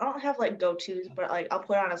don't have like go-tos, but like I'll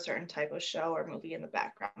put on a certain type of show or movie in the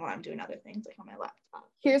background while I'm doing other things, like on my laptop.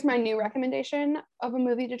 Here's my new recommendation of a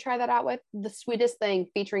movie to try that out with: The Sweetest Thing,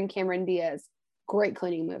 featuring Cameron Diaz. Great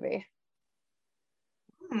cleaning movie.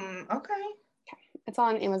 Okay. It's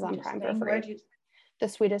on Amazon Prime for free. The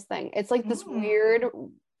Sweetest Thing. It's like this weird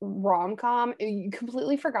rom-com. You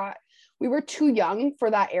completely forgot. We were too young for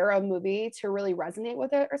that era of movie to really resonate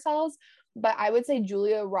with it ourselves. But I would say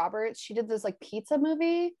Julia Roberts, she did this like pizza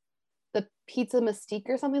movie, The Pizza Mystique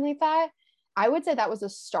or something like that. I would say that was the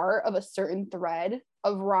start of a certain thread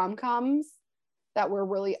of rom-coms that were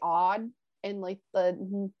really odd in like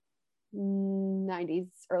the 90s,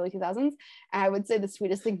 early 2000s. And I would say The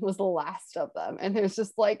Sweetest Thing was the last of them. And there's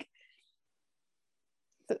just like,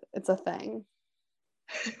 it's a thing.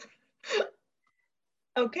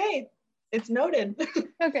 Okay, it's noted.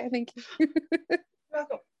 Okay, thank you. You're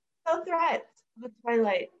welcome. So threats, the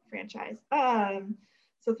Twilight franchise.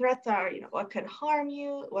 So threats are, what could harm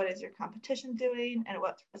you? What is your competition doing? And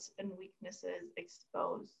what threats and weaknesses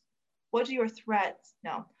expose? What do your threats?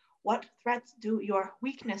 No. What threats do your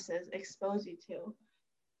weaknesses expose you to?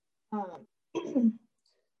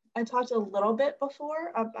 I talked a little bit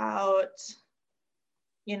before about,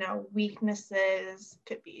 weaknesses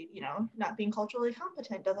could be, not being culturally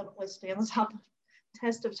competent, doesn't withstand the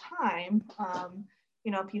test of time.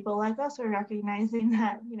 People like us are recognizing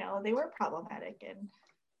that, they were problematic, and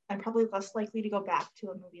I'm probably less likely to go back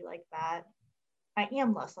to a movie like that. I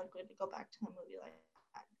am less likely to go back to a movie like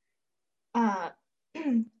that.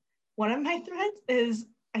 One of my threats is,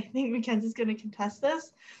 I think Mackenzie's going to contest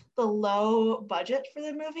this, the low budget for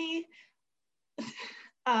the movie.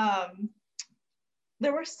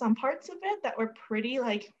 There were some parts of it that were pretty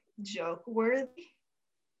like joke worthy,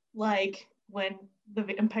 like when the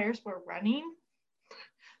vampires were running,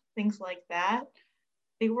 things like that.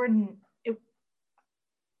 They were,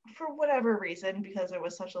 for whatever reason, because there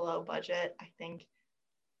was such a low budget, I think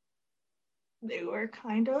they were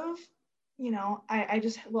kind of, I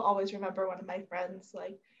just will always remember one of my friends,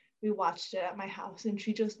 like we watched it at my house and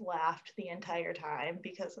she just laughed the entire time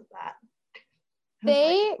because of that.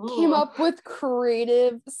 They came up with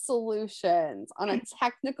creative solutions on a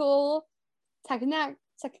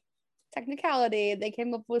technicality. They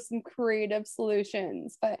came up with some creative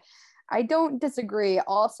solutions, but I don't disagree.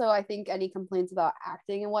 Also, I think any complaints about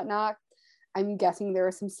acting and whatnot, I'm guessing there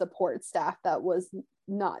was some support staff that was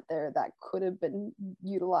not there that could have been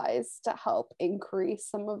utilized to help increase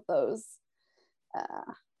some of those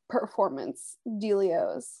performance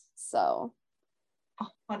dealios. So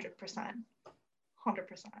 100%.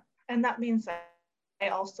 And that means that I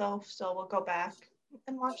also still will go back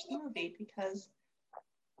and watch the movie because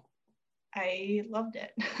I loved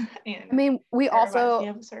it. And I mean, we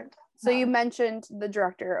also, so you mentioned the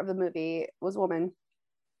director of the movie was a woman.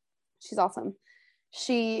 She's awesome.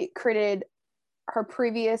 She created her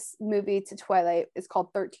previous movie to Twilight is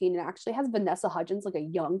called 13 and actually has Vanessa Hudgens, like a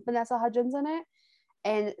young Vanessa Hudgens in it.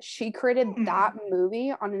 And she created that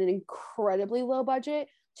movie on an incredibly low budget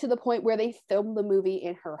to the point where they filmed the movie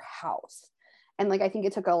in her house. And like, I think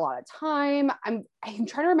it took a lot of time. I'm trying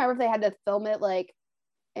to remember if they had to film it like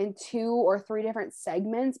in 2 or 3 different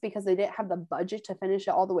segments because they didn't have the budget to finish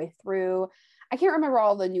it all the way through. I can't remember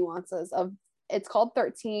all the nuances of it's called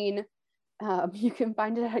 13. You can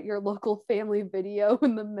find it at your local Family Video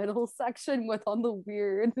in the middle section with on the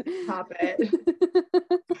weird. Stop it.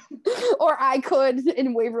 Or I could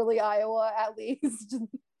in Waverly, Iowa, at least.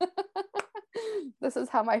 This is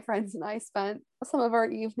how my friends and I spent some of our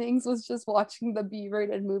evenings, was just watching the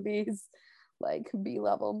B-rated movies, like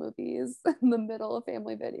B-level movies in the middle of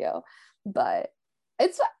Family Video. But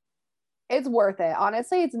it's worth it.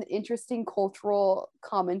 Honestly, it's an interesting cultural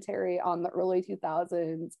commentary on the early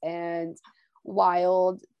 2000s and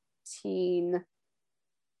wild teen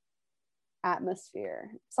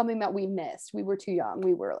atmosphere, something that we missed. We were too young.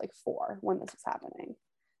 We were like 4 when this was happening,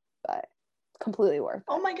 but completely worth it.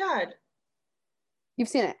 Oh my God. You've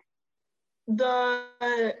seen it?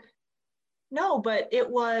 No, but it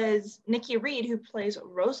was Nikki Reed, who plays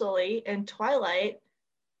Rosalie in Twilight,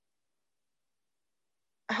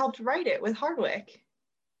 helped write it with Hardwick.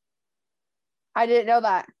 I didn't know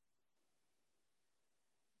that.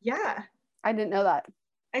 Yeah. I didn't know that.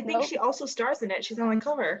 I think she also stars in it. She's on the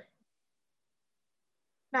cover.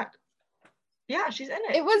 Yeah, she's in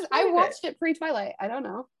it. It was, I watched it pre-Twilight. I don't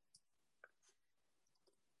know.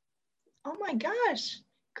 Oh my gosh.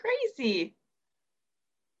 Crazy.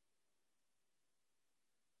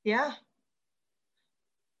 Yeah.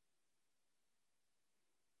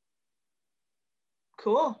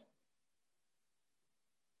 Cool.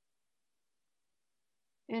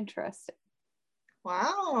 Interesting.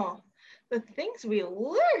 Wow. The things we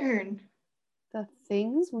learn. The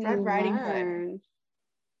things we Red Riding Hood. learn.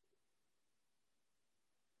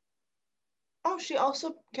 Oh,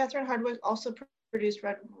 Catherine Hardwick also produced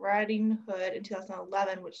Red Riding Hood in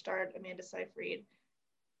 2011, which starred Amanda Seyfried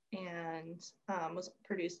and was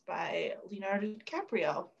produced by Leonardo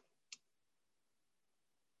DiCaprio.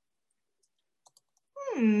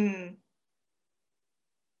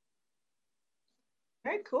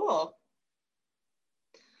 Very cool.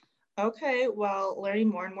 Okay, well, learning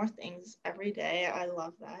more and more things every day. I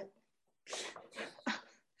love that.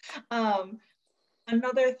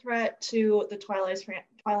 Another threat to the Twilight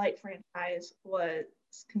franchise was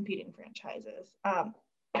competing franchises.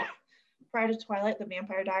 Prior to Twilight, the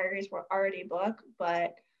Vampire Diaries were already a book,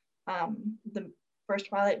 but the first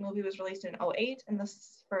Twilight movie was released in 2008, and the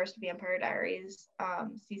first Vampire Diaries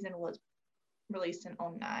season was released in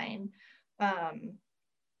 2009.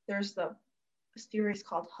 There's the series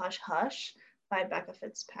called Hush Hush by Becca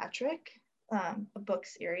Fitzpatrick, a book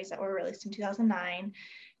series that were released in 2009,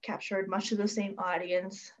 captured much of the same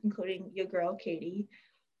audience, including your girl Katie.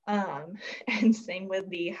 And same with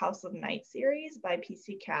the House of Night series by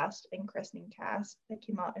PC Cast and Christening Cast that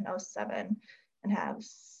came out in 2007 and have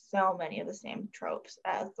so many of the same tropes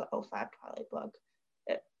as the 2005 Twilight book.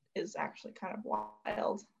 It is actually kind of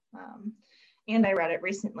wild. And I read it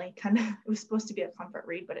recently. It was supposed to be a comfort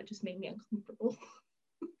read, but it just made me uncomfortable.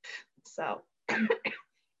 So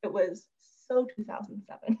it was so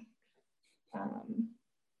 2007.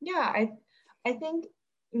 Yeah, I think,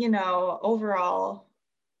 overall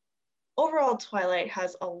Twilight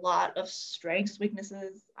has a lot of strengths,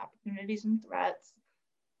 weaknesses, opportunities, and threats.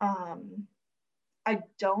 I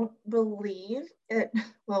don't believe it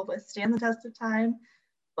will withstand the test of time,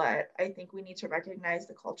 but I think we need to recognize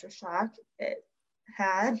the culture shock it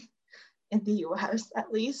had in the US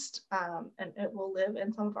at least, and it will live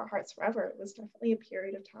in some of our hearts forever. It was definitely a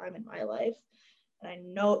period of time in my life, and I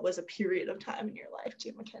know it was a period of time in your life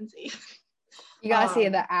too, Mackenzie. You gotta see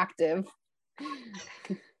the active.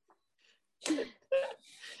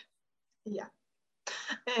 Yeah.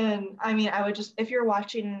 And I mean, I would just, if you're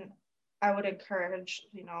watching, I would encourage,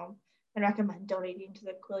 and recommend donating to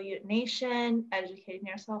the Quileute Nation, educating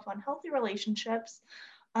yourself on healthy relationships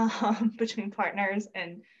between partners,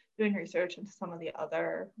 and doing research into some of the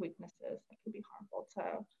other weaknesses that could be harmful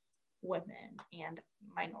to women and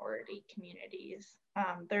minority communities.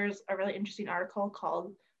 There's a really interesting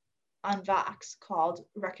article on Vox called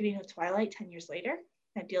Reckoning of Twilight 10 Years Later.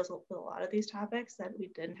 That deals with a lot of these topics that we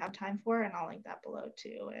didn't have time for, and I'll link that below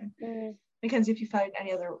too. And Mackenzie, if you find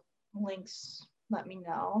any other links, let me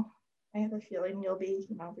know. I have a feeling you'll be,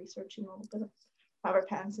 researching a little bit of Robert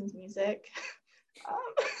Pattinson's music.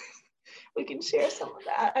 We can share some of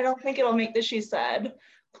that. I don't think it'll make the She Said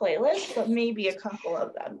playlist, but maybe a couple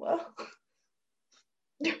of them will.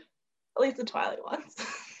 At least the Twilight ones.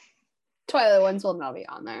 Twilight ones will now be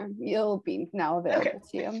on there. You'll be now available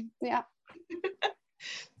to you. Yeah.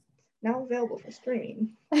 Now available for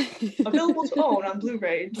streaming. Available to own on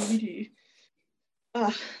Blu-ray, DVD.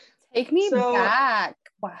 Take me back.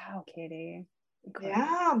 Wow, Katie. Incredible.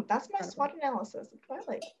 Yeah, that's my SWOT analysis of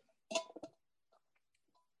Twilight.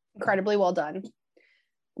 Incredibly well done.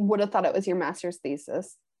 Would have thought it was your master's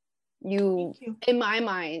thesis. You, in my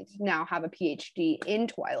mind, now have a PhD in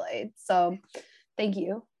Twilight. So thank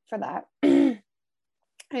you for that. And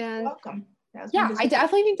you're welcome. Yeah, I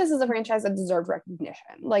definitely think this is a franchise that deserved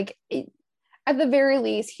recognition. At the very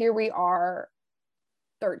least, here we are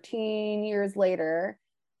 13 years later,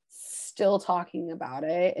 still talking about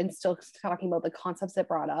it and still talking about the concepts it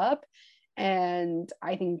brought up. And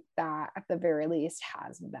I think that at the very least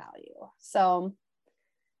has value. So,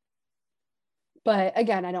 but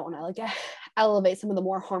again, I don't want to elevate some of the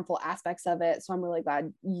more harmful aspects of it. So I'm really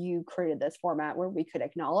glad you created this format where we could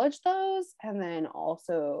acknowledge those, and then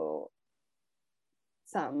also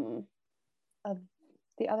some of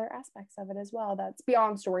the other aspects of it as well that's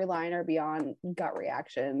beyond storyline or beyond gut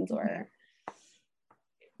reactions or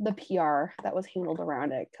the PR that was handled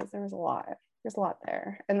around it, because there's a lot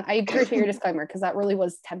there. And I appreciate your disclaimer, because that really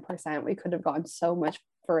was 10%. We could have gone so much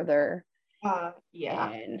further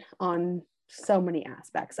and on so many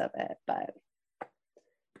aspects of it. But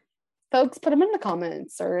folks, put them in the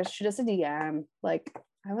comments or shoot us a DM. Like,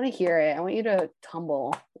 I want to hear it. I want you to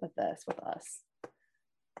tumble with this with us.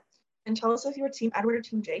 And tell us if you were Team Edward or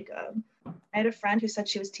Team Jacob. I had a friend who said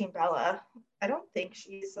she was Team Bella. I don't think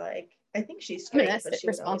she's like, I think she's straight, but she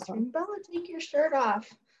was always scream, Bella, take your shirt off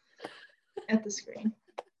at the screen.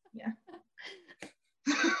 Yeah.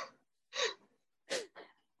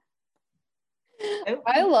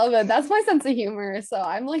 I love it. That's my sense of humor. So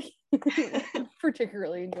I'm like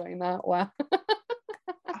particularly enjoying that. Wow.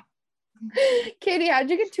 Katie, how'd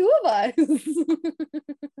you get two of us?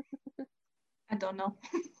 I don't know.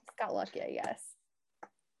 Got lucky, I guess.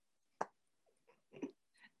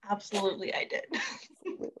 Absolutely, I did.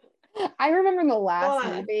 I remember in the last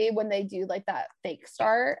movie when they do like that fake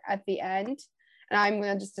start at the end, and I'm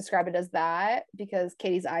going to just describe it as that because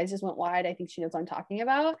Katie's eyes just went wide. I think she knows what I'm talking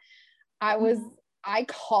about. I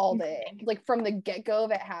called it like from the get-go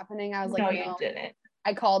of it happening. I was like, no, you didn't.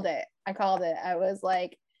 I called it. I was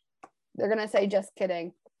like, they're going to say just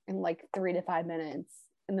kidding in like 3 to 5 minutes.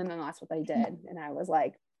 And then that's what they did. And I was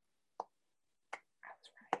like,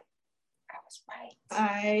 I was right.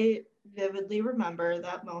 I vividly remember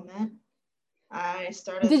that moment. I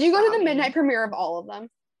started. Did you go to the midnight premiere of all of them?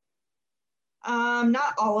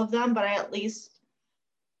 Not all of them, but I at least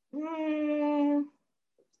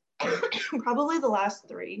probably the last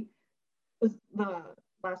 3. Was the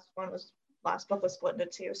last one was last book was split into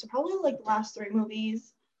 2, so probably like the last 3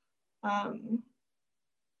 movies.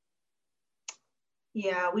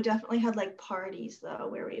 Yeah, we definitely had like parties though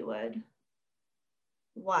where we would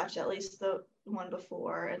watch at least the one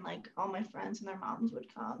before, and like all my friends and their moms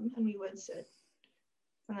would come and we would sit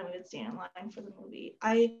and then we would stand in line for the movie.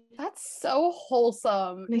 That's so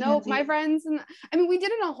wholesome. Mackenzie. No, my friends, and I mean we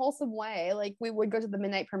did it in a wholesome way. Like we would go to the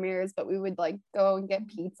midnight premieres, but we would like go and get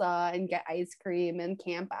pizza and get ice cream and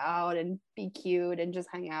camp out and be cute and just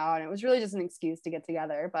hang out. And it was really just an excuse to get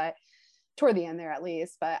together, but toward the end there at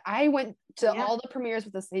least. But I went to all the premieres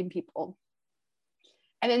with the same people.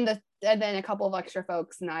 And then a couple of extra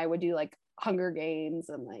folks and I would do like Hunger Games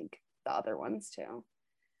and like the other ones too.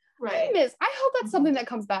 Right. I hope that's something that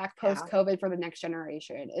comes back post-COVID for the next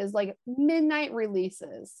generation is like midnight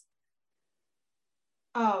releases.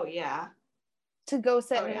 Oh yeah. To go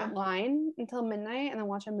sit in line until midnight and then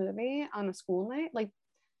watch a movie on a school night, like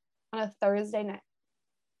on a Thursday night.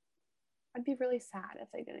 I'd be really sad if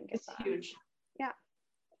they didn't get that. It's huge. Yeah.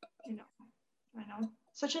 I know.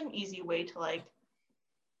 Such an easy way to like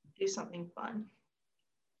do something fun.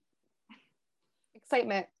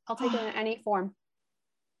 Excitement. I'll take it in any form.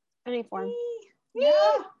 Any form. Yeah.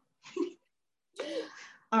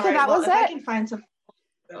 All right. If I can find some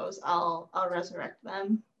photos, I'll resurrect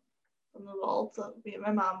them from the vault. So me and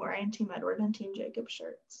my mom wearing Team Edward and Team Jacob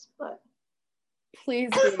shirts. But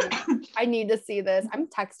please do. I need to see this. I'm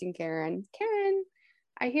texting Karen. Karen,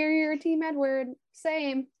 I hear you're Team Edward.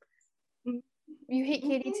 Same. You hate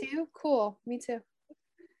Katie too? Cool. Me too.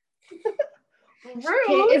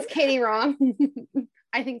 Is Katie wrong?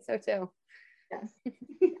 I think so too. Yes.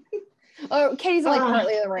 Oh, Katie's like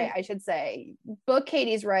partly right, I should say. Book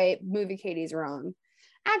Katie's right, movie Katie's wrong.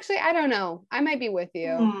 Actually, I don't know. I might be with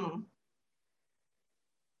you.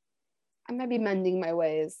 I might be mending my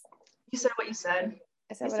ways. You said what you said.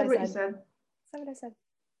 I said what I said.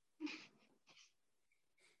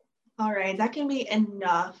 All right, that can be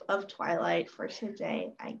enough of Twilight for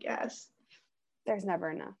today, I guess. There's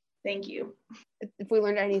never enough. Thank you. If we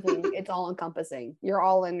learned anything, it's all encompassing. You're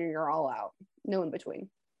all in or you're all out. No in between.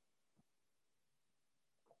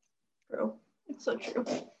 True. It's so true.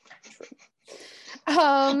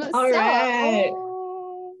 All right.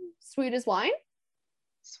 Sweet as wine?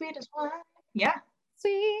 Sweet as wine. Yeah.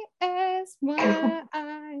 Sweet as wine.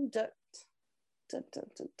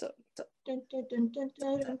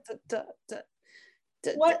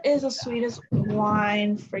 What is the sweetest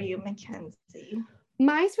wine for you, Mackenzie?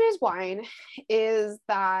 My sweetest wine is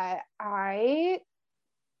that I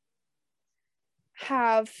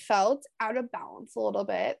have felt out of balance a little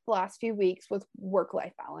bit the last few weeks with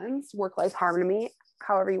work-life balance, work-life harmony,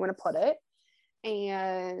 however you want to put it.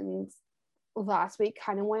 And last week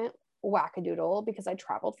kind of went wackadoodle because I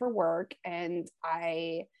traveled for work and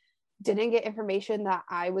I didn't get information that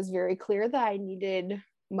I was very clear that I needed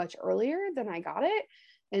much earlier than I got it.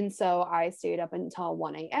 And so I stayed up until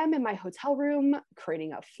 1 a.m. in my hotel room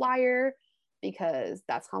creating a flyer because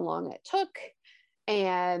that's how long it took.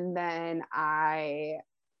 And then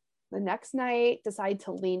the next night, decided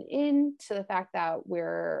to lean in to the fact that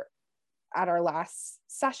we're at our last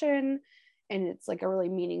session and it's like a really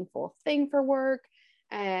meaningful thing for work.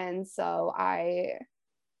 And so I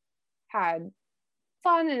had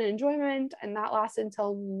fun and enjoyment, and that lasted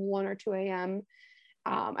until 1 or 2 a.m.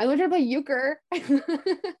 I learned how to play euchre, which is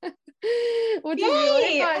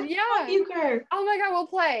really fun. Yeah. Euchre. Oh my God, we'll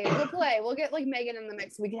play. We'll get like Megan in the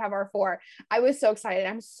mix. We can have our 4. I was so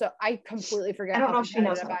excited. I completely forget I don't how know if she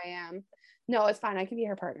knows competitive I am. No, it's fine. I can be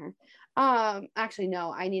her partner. Actually,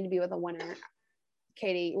 no, I need to be with a winner.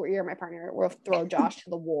 Katie, you're my partner. We'll throw Josh to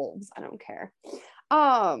the wolves. I don't care.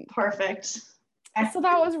 Perfect. So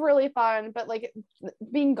that was really fun, but like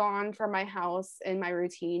being gone from my house and my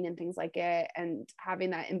routine and things like it and having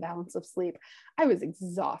that imbalance of sleep, I was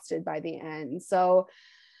exhausted by the end. So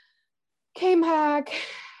came back,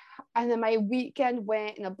 and then my weekend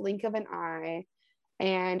went in a blink of an eye,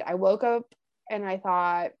 and I woke up and I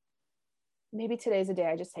thought, maybe today's the day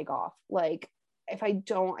I just take off. Like if I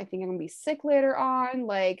don't, I think I'm gonna be sick later on.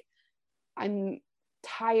 Like I'm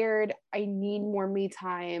tired. I need more me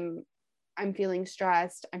time. I'm feeling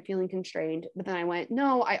stressed. I'm feeling constrained. But then I went,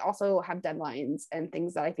 no, I also have deadlines and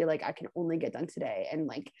things that I feel like I can only get done today. And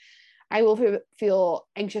like, I will feel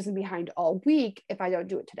anxious and behind all week if I don't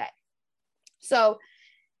do it today. So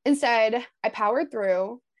instead, I powered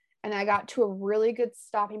through and I got to a really good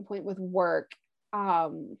stopping point with work a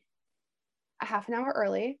half an hour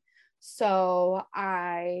early. So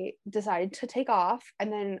I decided to take off,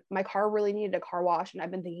 and then my car really needed a car wash, and I've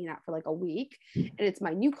been thinking that for like a week, and it's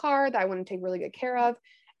my new car that I want to take really good care of.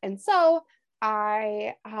 And so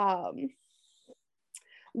I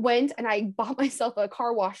went and I bought myself a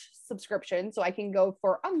car wash subscription so I can go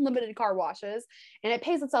for unlimited car washes, and it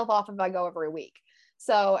pays itself off if I go every week.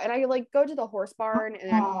 So, and I like go to the horse barn, and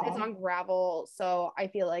it's on gravel. So I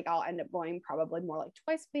feel like I'll end up going probably more like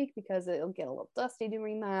twice a week because it'll get a little dusty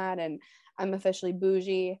doing that. And I'm officially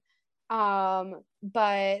bougie.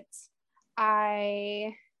 But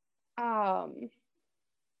I,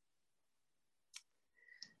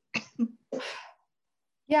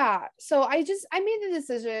 yeah, so I made the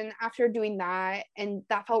decision after doing that, and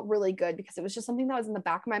that felt really good because it was just something that was in the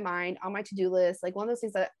back of my mind on my to-do list, like one of those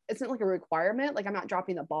things that isn't like a requirement, like I'm not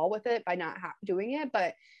dropping the ball with it by not doing it,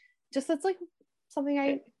 but just it's like something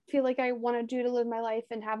I feel like I want to do to live my life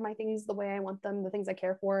and have my things the way I want them, the things I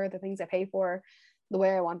care for, the things I pay for, the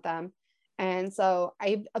way I want them. And so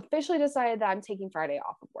I officially decided that I'm taking Friday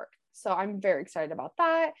off of work. So I'm very excited about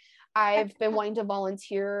that. I've been wanting to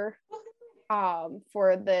volunteer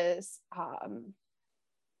for this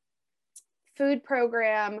food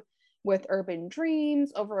program with Urban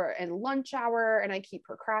Dreams over in lunch hour, and I keep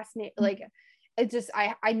procrastinating. Like it just,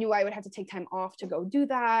 I knew I would have to take time off to go do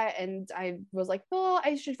that, and I was like, well,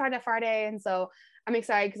 I should find a Friday. And so I'm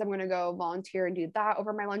excited because I'm going to go volunteer and do that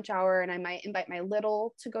over my lunch hour, and I might invite my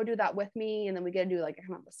little to go do that with me, and then we get to do like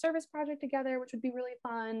kind of a service project together, which would be really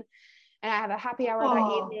fun. And I have a happy hour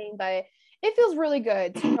that evening, but it feels really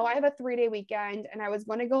good to know I have a 3-day weekend, and I was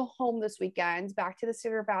going to go home this weekend back to the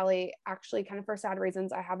Cedar Valley, actually kind of for sad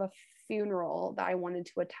reasons. I have a funeral that I wanted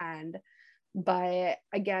to attend, but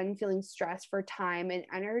again, feeling stressed for time and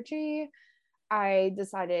energy, I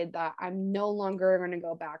decided that I'm no longer going to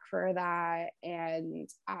go back for that, and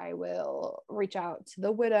I will reach out to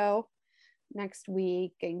the widow next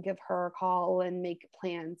week and give her a call and make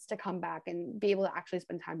plans to come back and be able to actually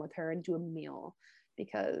spend time with her and do a meal,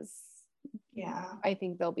 because I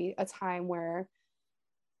think there'll be a time where,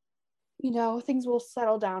 you know, things will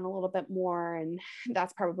settle down a little bit more, and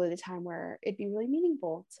that's probably the time where it'd be really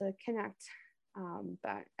meaningful to connect.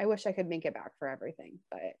 But I wish I could make it back for everything,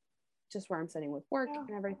 but just where I'm sitting with work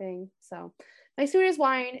and everything. So my sweetest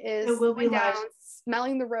wine is down,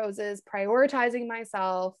 smelling the roses, prioritizing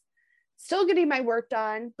myself, still getting my work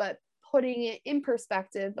done, but putting it in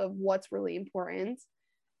perspective of what's really important.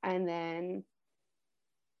 And then,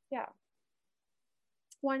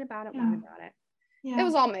 wine about it. It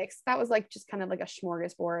was all mixed. That was like just kind of like a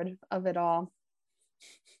smorgasbord of it all.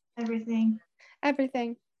 Everything.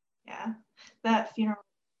 Yeah. That funeral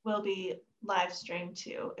will be live streamed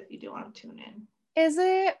too if you do want to tune in. Is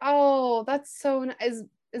it? Oh, that's so nice.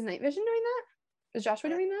 Is Night Vision doing that? Is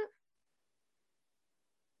Joshua doing that?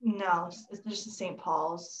 No, it's just the St.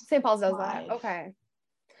 Paul's. St. Paul's does live. That. Okay.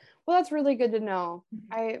 Well, that's really good to know.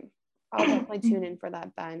 I'll definitely tune in for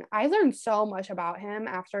that, Ben. I learned so much about him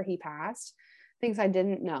after he passed things I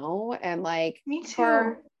didn't know. And like Me too.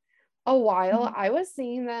 for a while, I was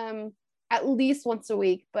seeing them at least once a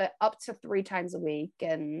week, but up to 3 times a week.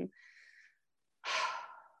 And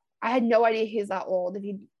I had no idea he's that old. If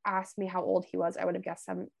you asked me how old he was, I would have guessed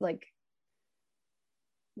some like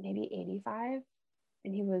maybe 85.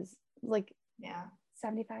 And he was like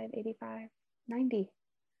 75, 85, 90.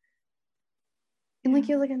 And like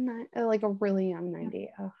he was like a really young 90.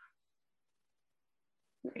 Oh.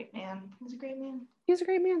 Great man. He's a great man. He was a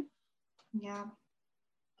great man. Yeah.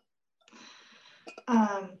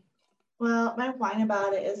 Well, my whine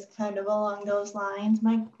about it is kind of along those lines.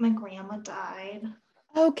 My grandma died.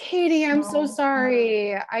 Oh, Katie, I'm so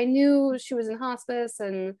sorry. I knew she was in hospice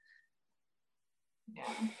and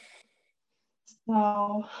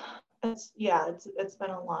so it's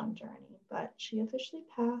been a long journey, but she officially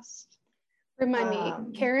passed. Remind me,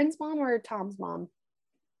 Karen's mom or Tom's mom?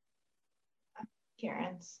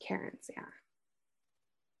 Karen's, yeah.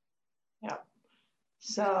 Yep.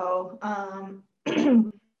 So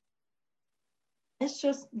it's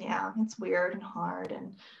just, it's weird and hard.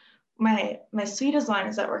 And my sweetest line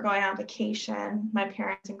is that we're going on vacation, my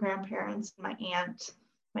parents and grandparents, my aunt,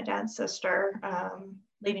 my dad's sister,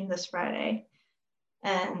 leaving this Friday.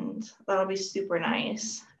 And that'll be super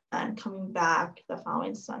nice. And coming back the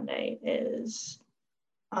following Sunday is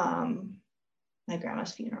my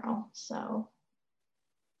grandma's funeral. So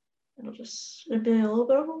it'll be a little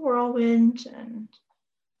bit of a whirlwind, and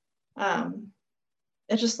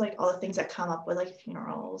it's just like all the things that come up with like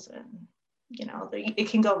funerals, and it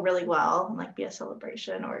can go really well and like be a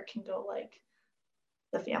celebration, or it can go like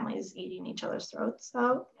the family's eating each other's throats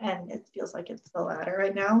out, and it feels like it's the latter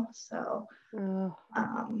right now. So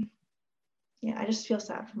I just feel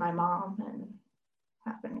sad for my mom and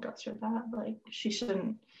having to go through that. Like she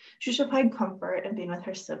should find comfort in being with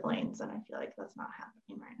her siblings, and I feel like that's not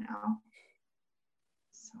happening right now.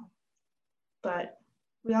 So, but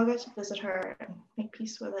we all got to visit her and make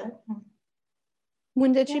peace with it.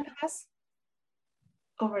 When did she pass?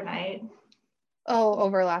 Overnight. Oh,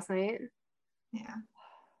 over last night. Yeah.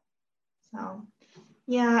 So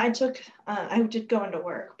I did go into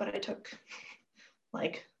work, but I took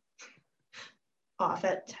like off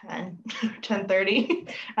at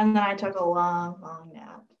 10:30, and then I took a long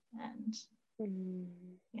nap, and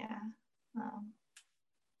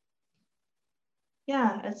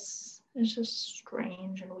it's just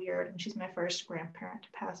strange and weird, and she's my first grandparent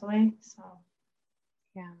to pass away, so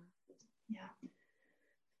yeah.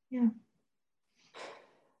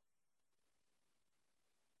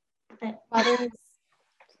 Mother's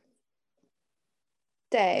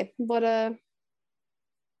Day, what a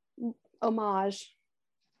homage.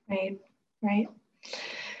 Right.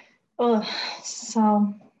 Oh,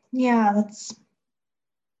 so it's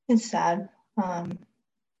sad.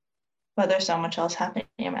 But there's so much else happening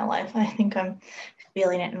in my life. I think I'm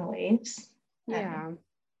feeling it in waves. Yeah.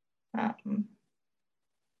 And,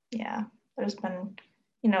 there's been,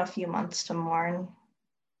 a few months to mourn.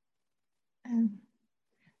 And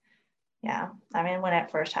I mean, when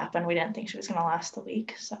it first happened, we didn't think she was going to last the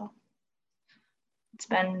week. So it's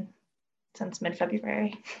been since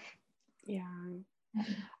mid-February. Yeah.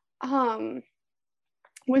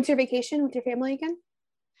 When's your vacation with your family again?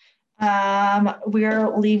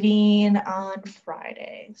 We're leaving on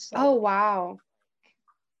Friday. So oh, wow.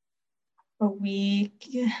 A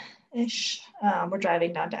week-ish. We're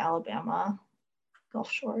driving down to Alabama,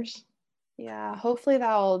 Gulf Shores. Yeah, hopefully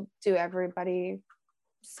that'll do everybody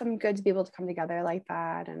some good to be able to come together like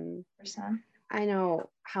that. And 100%. I know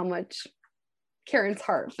how much Karen's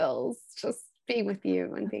heart fills just being with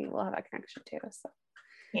you and being able to have that connection too. So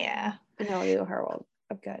yeah, I know it'll do her world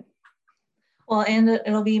of good. Well, and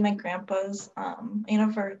it'll be my grandpa's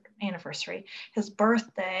anniversary, his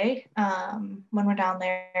birthday, when we're down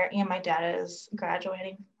there, and my dad is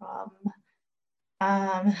graduating from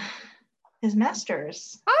his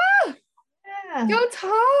master's. Ah! Yeah. Go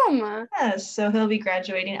Tom! Yes, so he'll be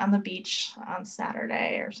graduating on the beach on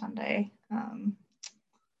Saturday or Sunday,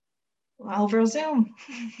 over Zoom.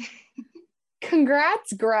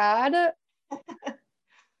 Congrats, grad.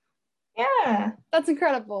 Yeah. That's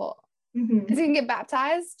incredible. Mm-hmm. Is he gonna get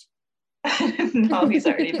baptized? No, he's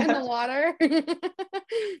already in the water.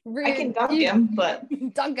 I can dunk him, but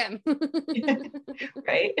dunk him.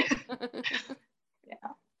 Right?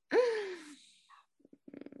 Yeah.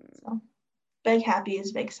 So big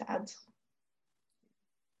happies, big sads.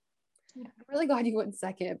 I'm really glad you went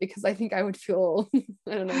second, because I think I would feel,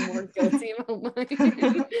 I don't know, more guilty about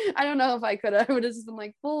mine. I don't know if I could. I would have just been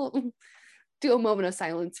like, well, do a moment of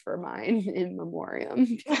silence for mine in memoriam.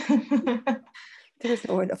 There's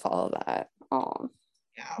no way to follow that. Oh.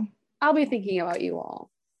 Yeah. I'll be thinking about you all.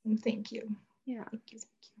 Thank you. Yeah. Thank you.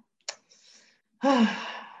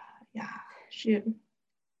 Yeah, she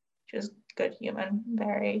was a good human,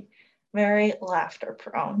 very, very laughter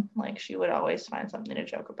prone. Like she would always find something to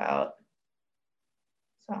joke about.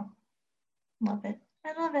 So love it.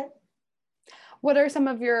 I love it. What are some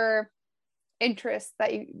of your interests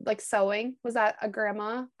that you like? Sewing, was that a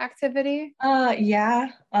grandma activity? Yeah.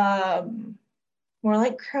 More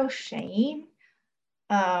like crocheting.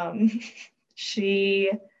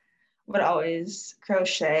 She would always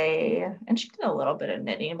crochet, and she did a little bit of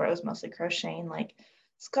knitting, but it was mostly crocheting like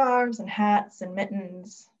scarves and hats and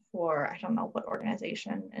mittens for, I don't know what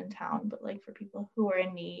organization in town, but like for people who were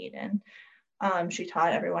in need. And she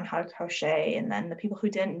taught everyone how to crochet, and then the people who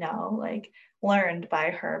didn't know like learned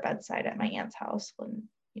by her bedside at my aunt's house when,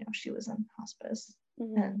 you know, she was in hospice.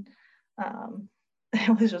 And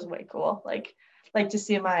it was just way cool, like to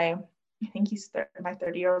see my, I think he's my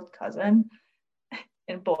 30-year-old cousin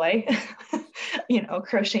and boy, you know,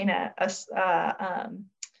 crocheting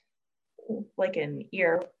like an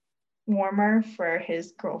ear warmer for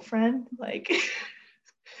his girlfriend, like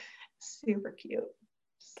super cute.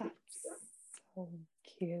 That's so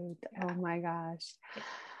cute. Yeah. Oh my gosh.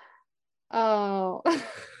 Oh.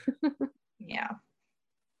 Yeah.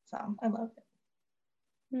 So I love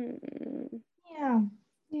it. Yeah.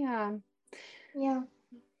 Yeah. Yeah.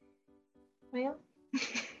 Well,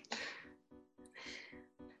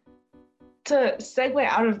 to segue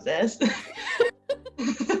out of this,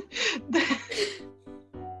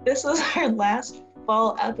 this was our last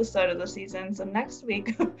full episode of the season. So next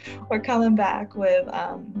week we're coming back with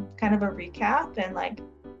kind of a recap and like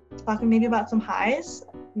talking maybe about some highs,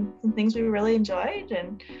 some things we really enjoyed,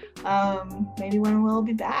 and maybe when we'll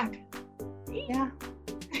be back. Yeah.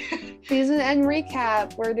 Season end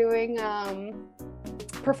recap. We're doing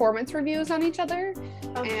performance reviews on each other.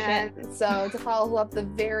 Oh, and shit. So to follow up the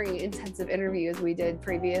very intensive interviews we did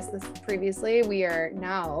previously, we are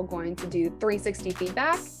now going to do 360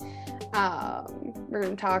 feedback. We're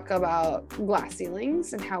going to talk about glass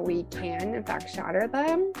ceilings and how we can in fact shatter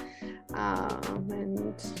them.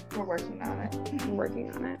 And we're working on it.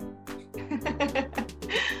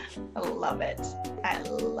 I love it. I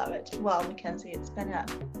love it. Well, Mackenzie, it's been an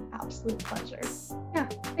absolute pleasure. Yeah.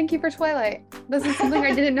 Thank you for Twilight. This is something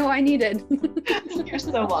I didn't know I needed. You're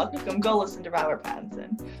so welcome. Go listen to Robert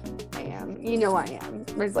Pattinson. I am. You know I am.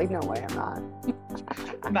 There's like no way I'm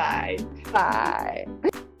not. Bye. Bye.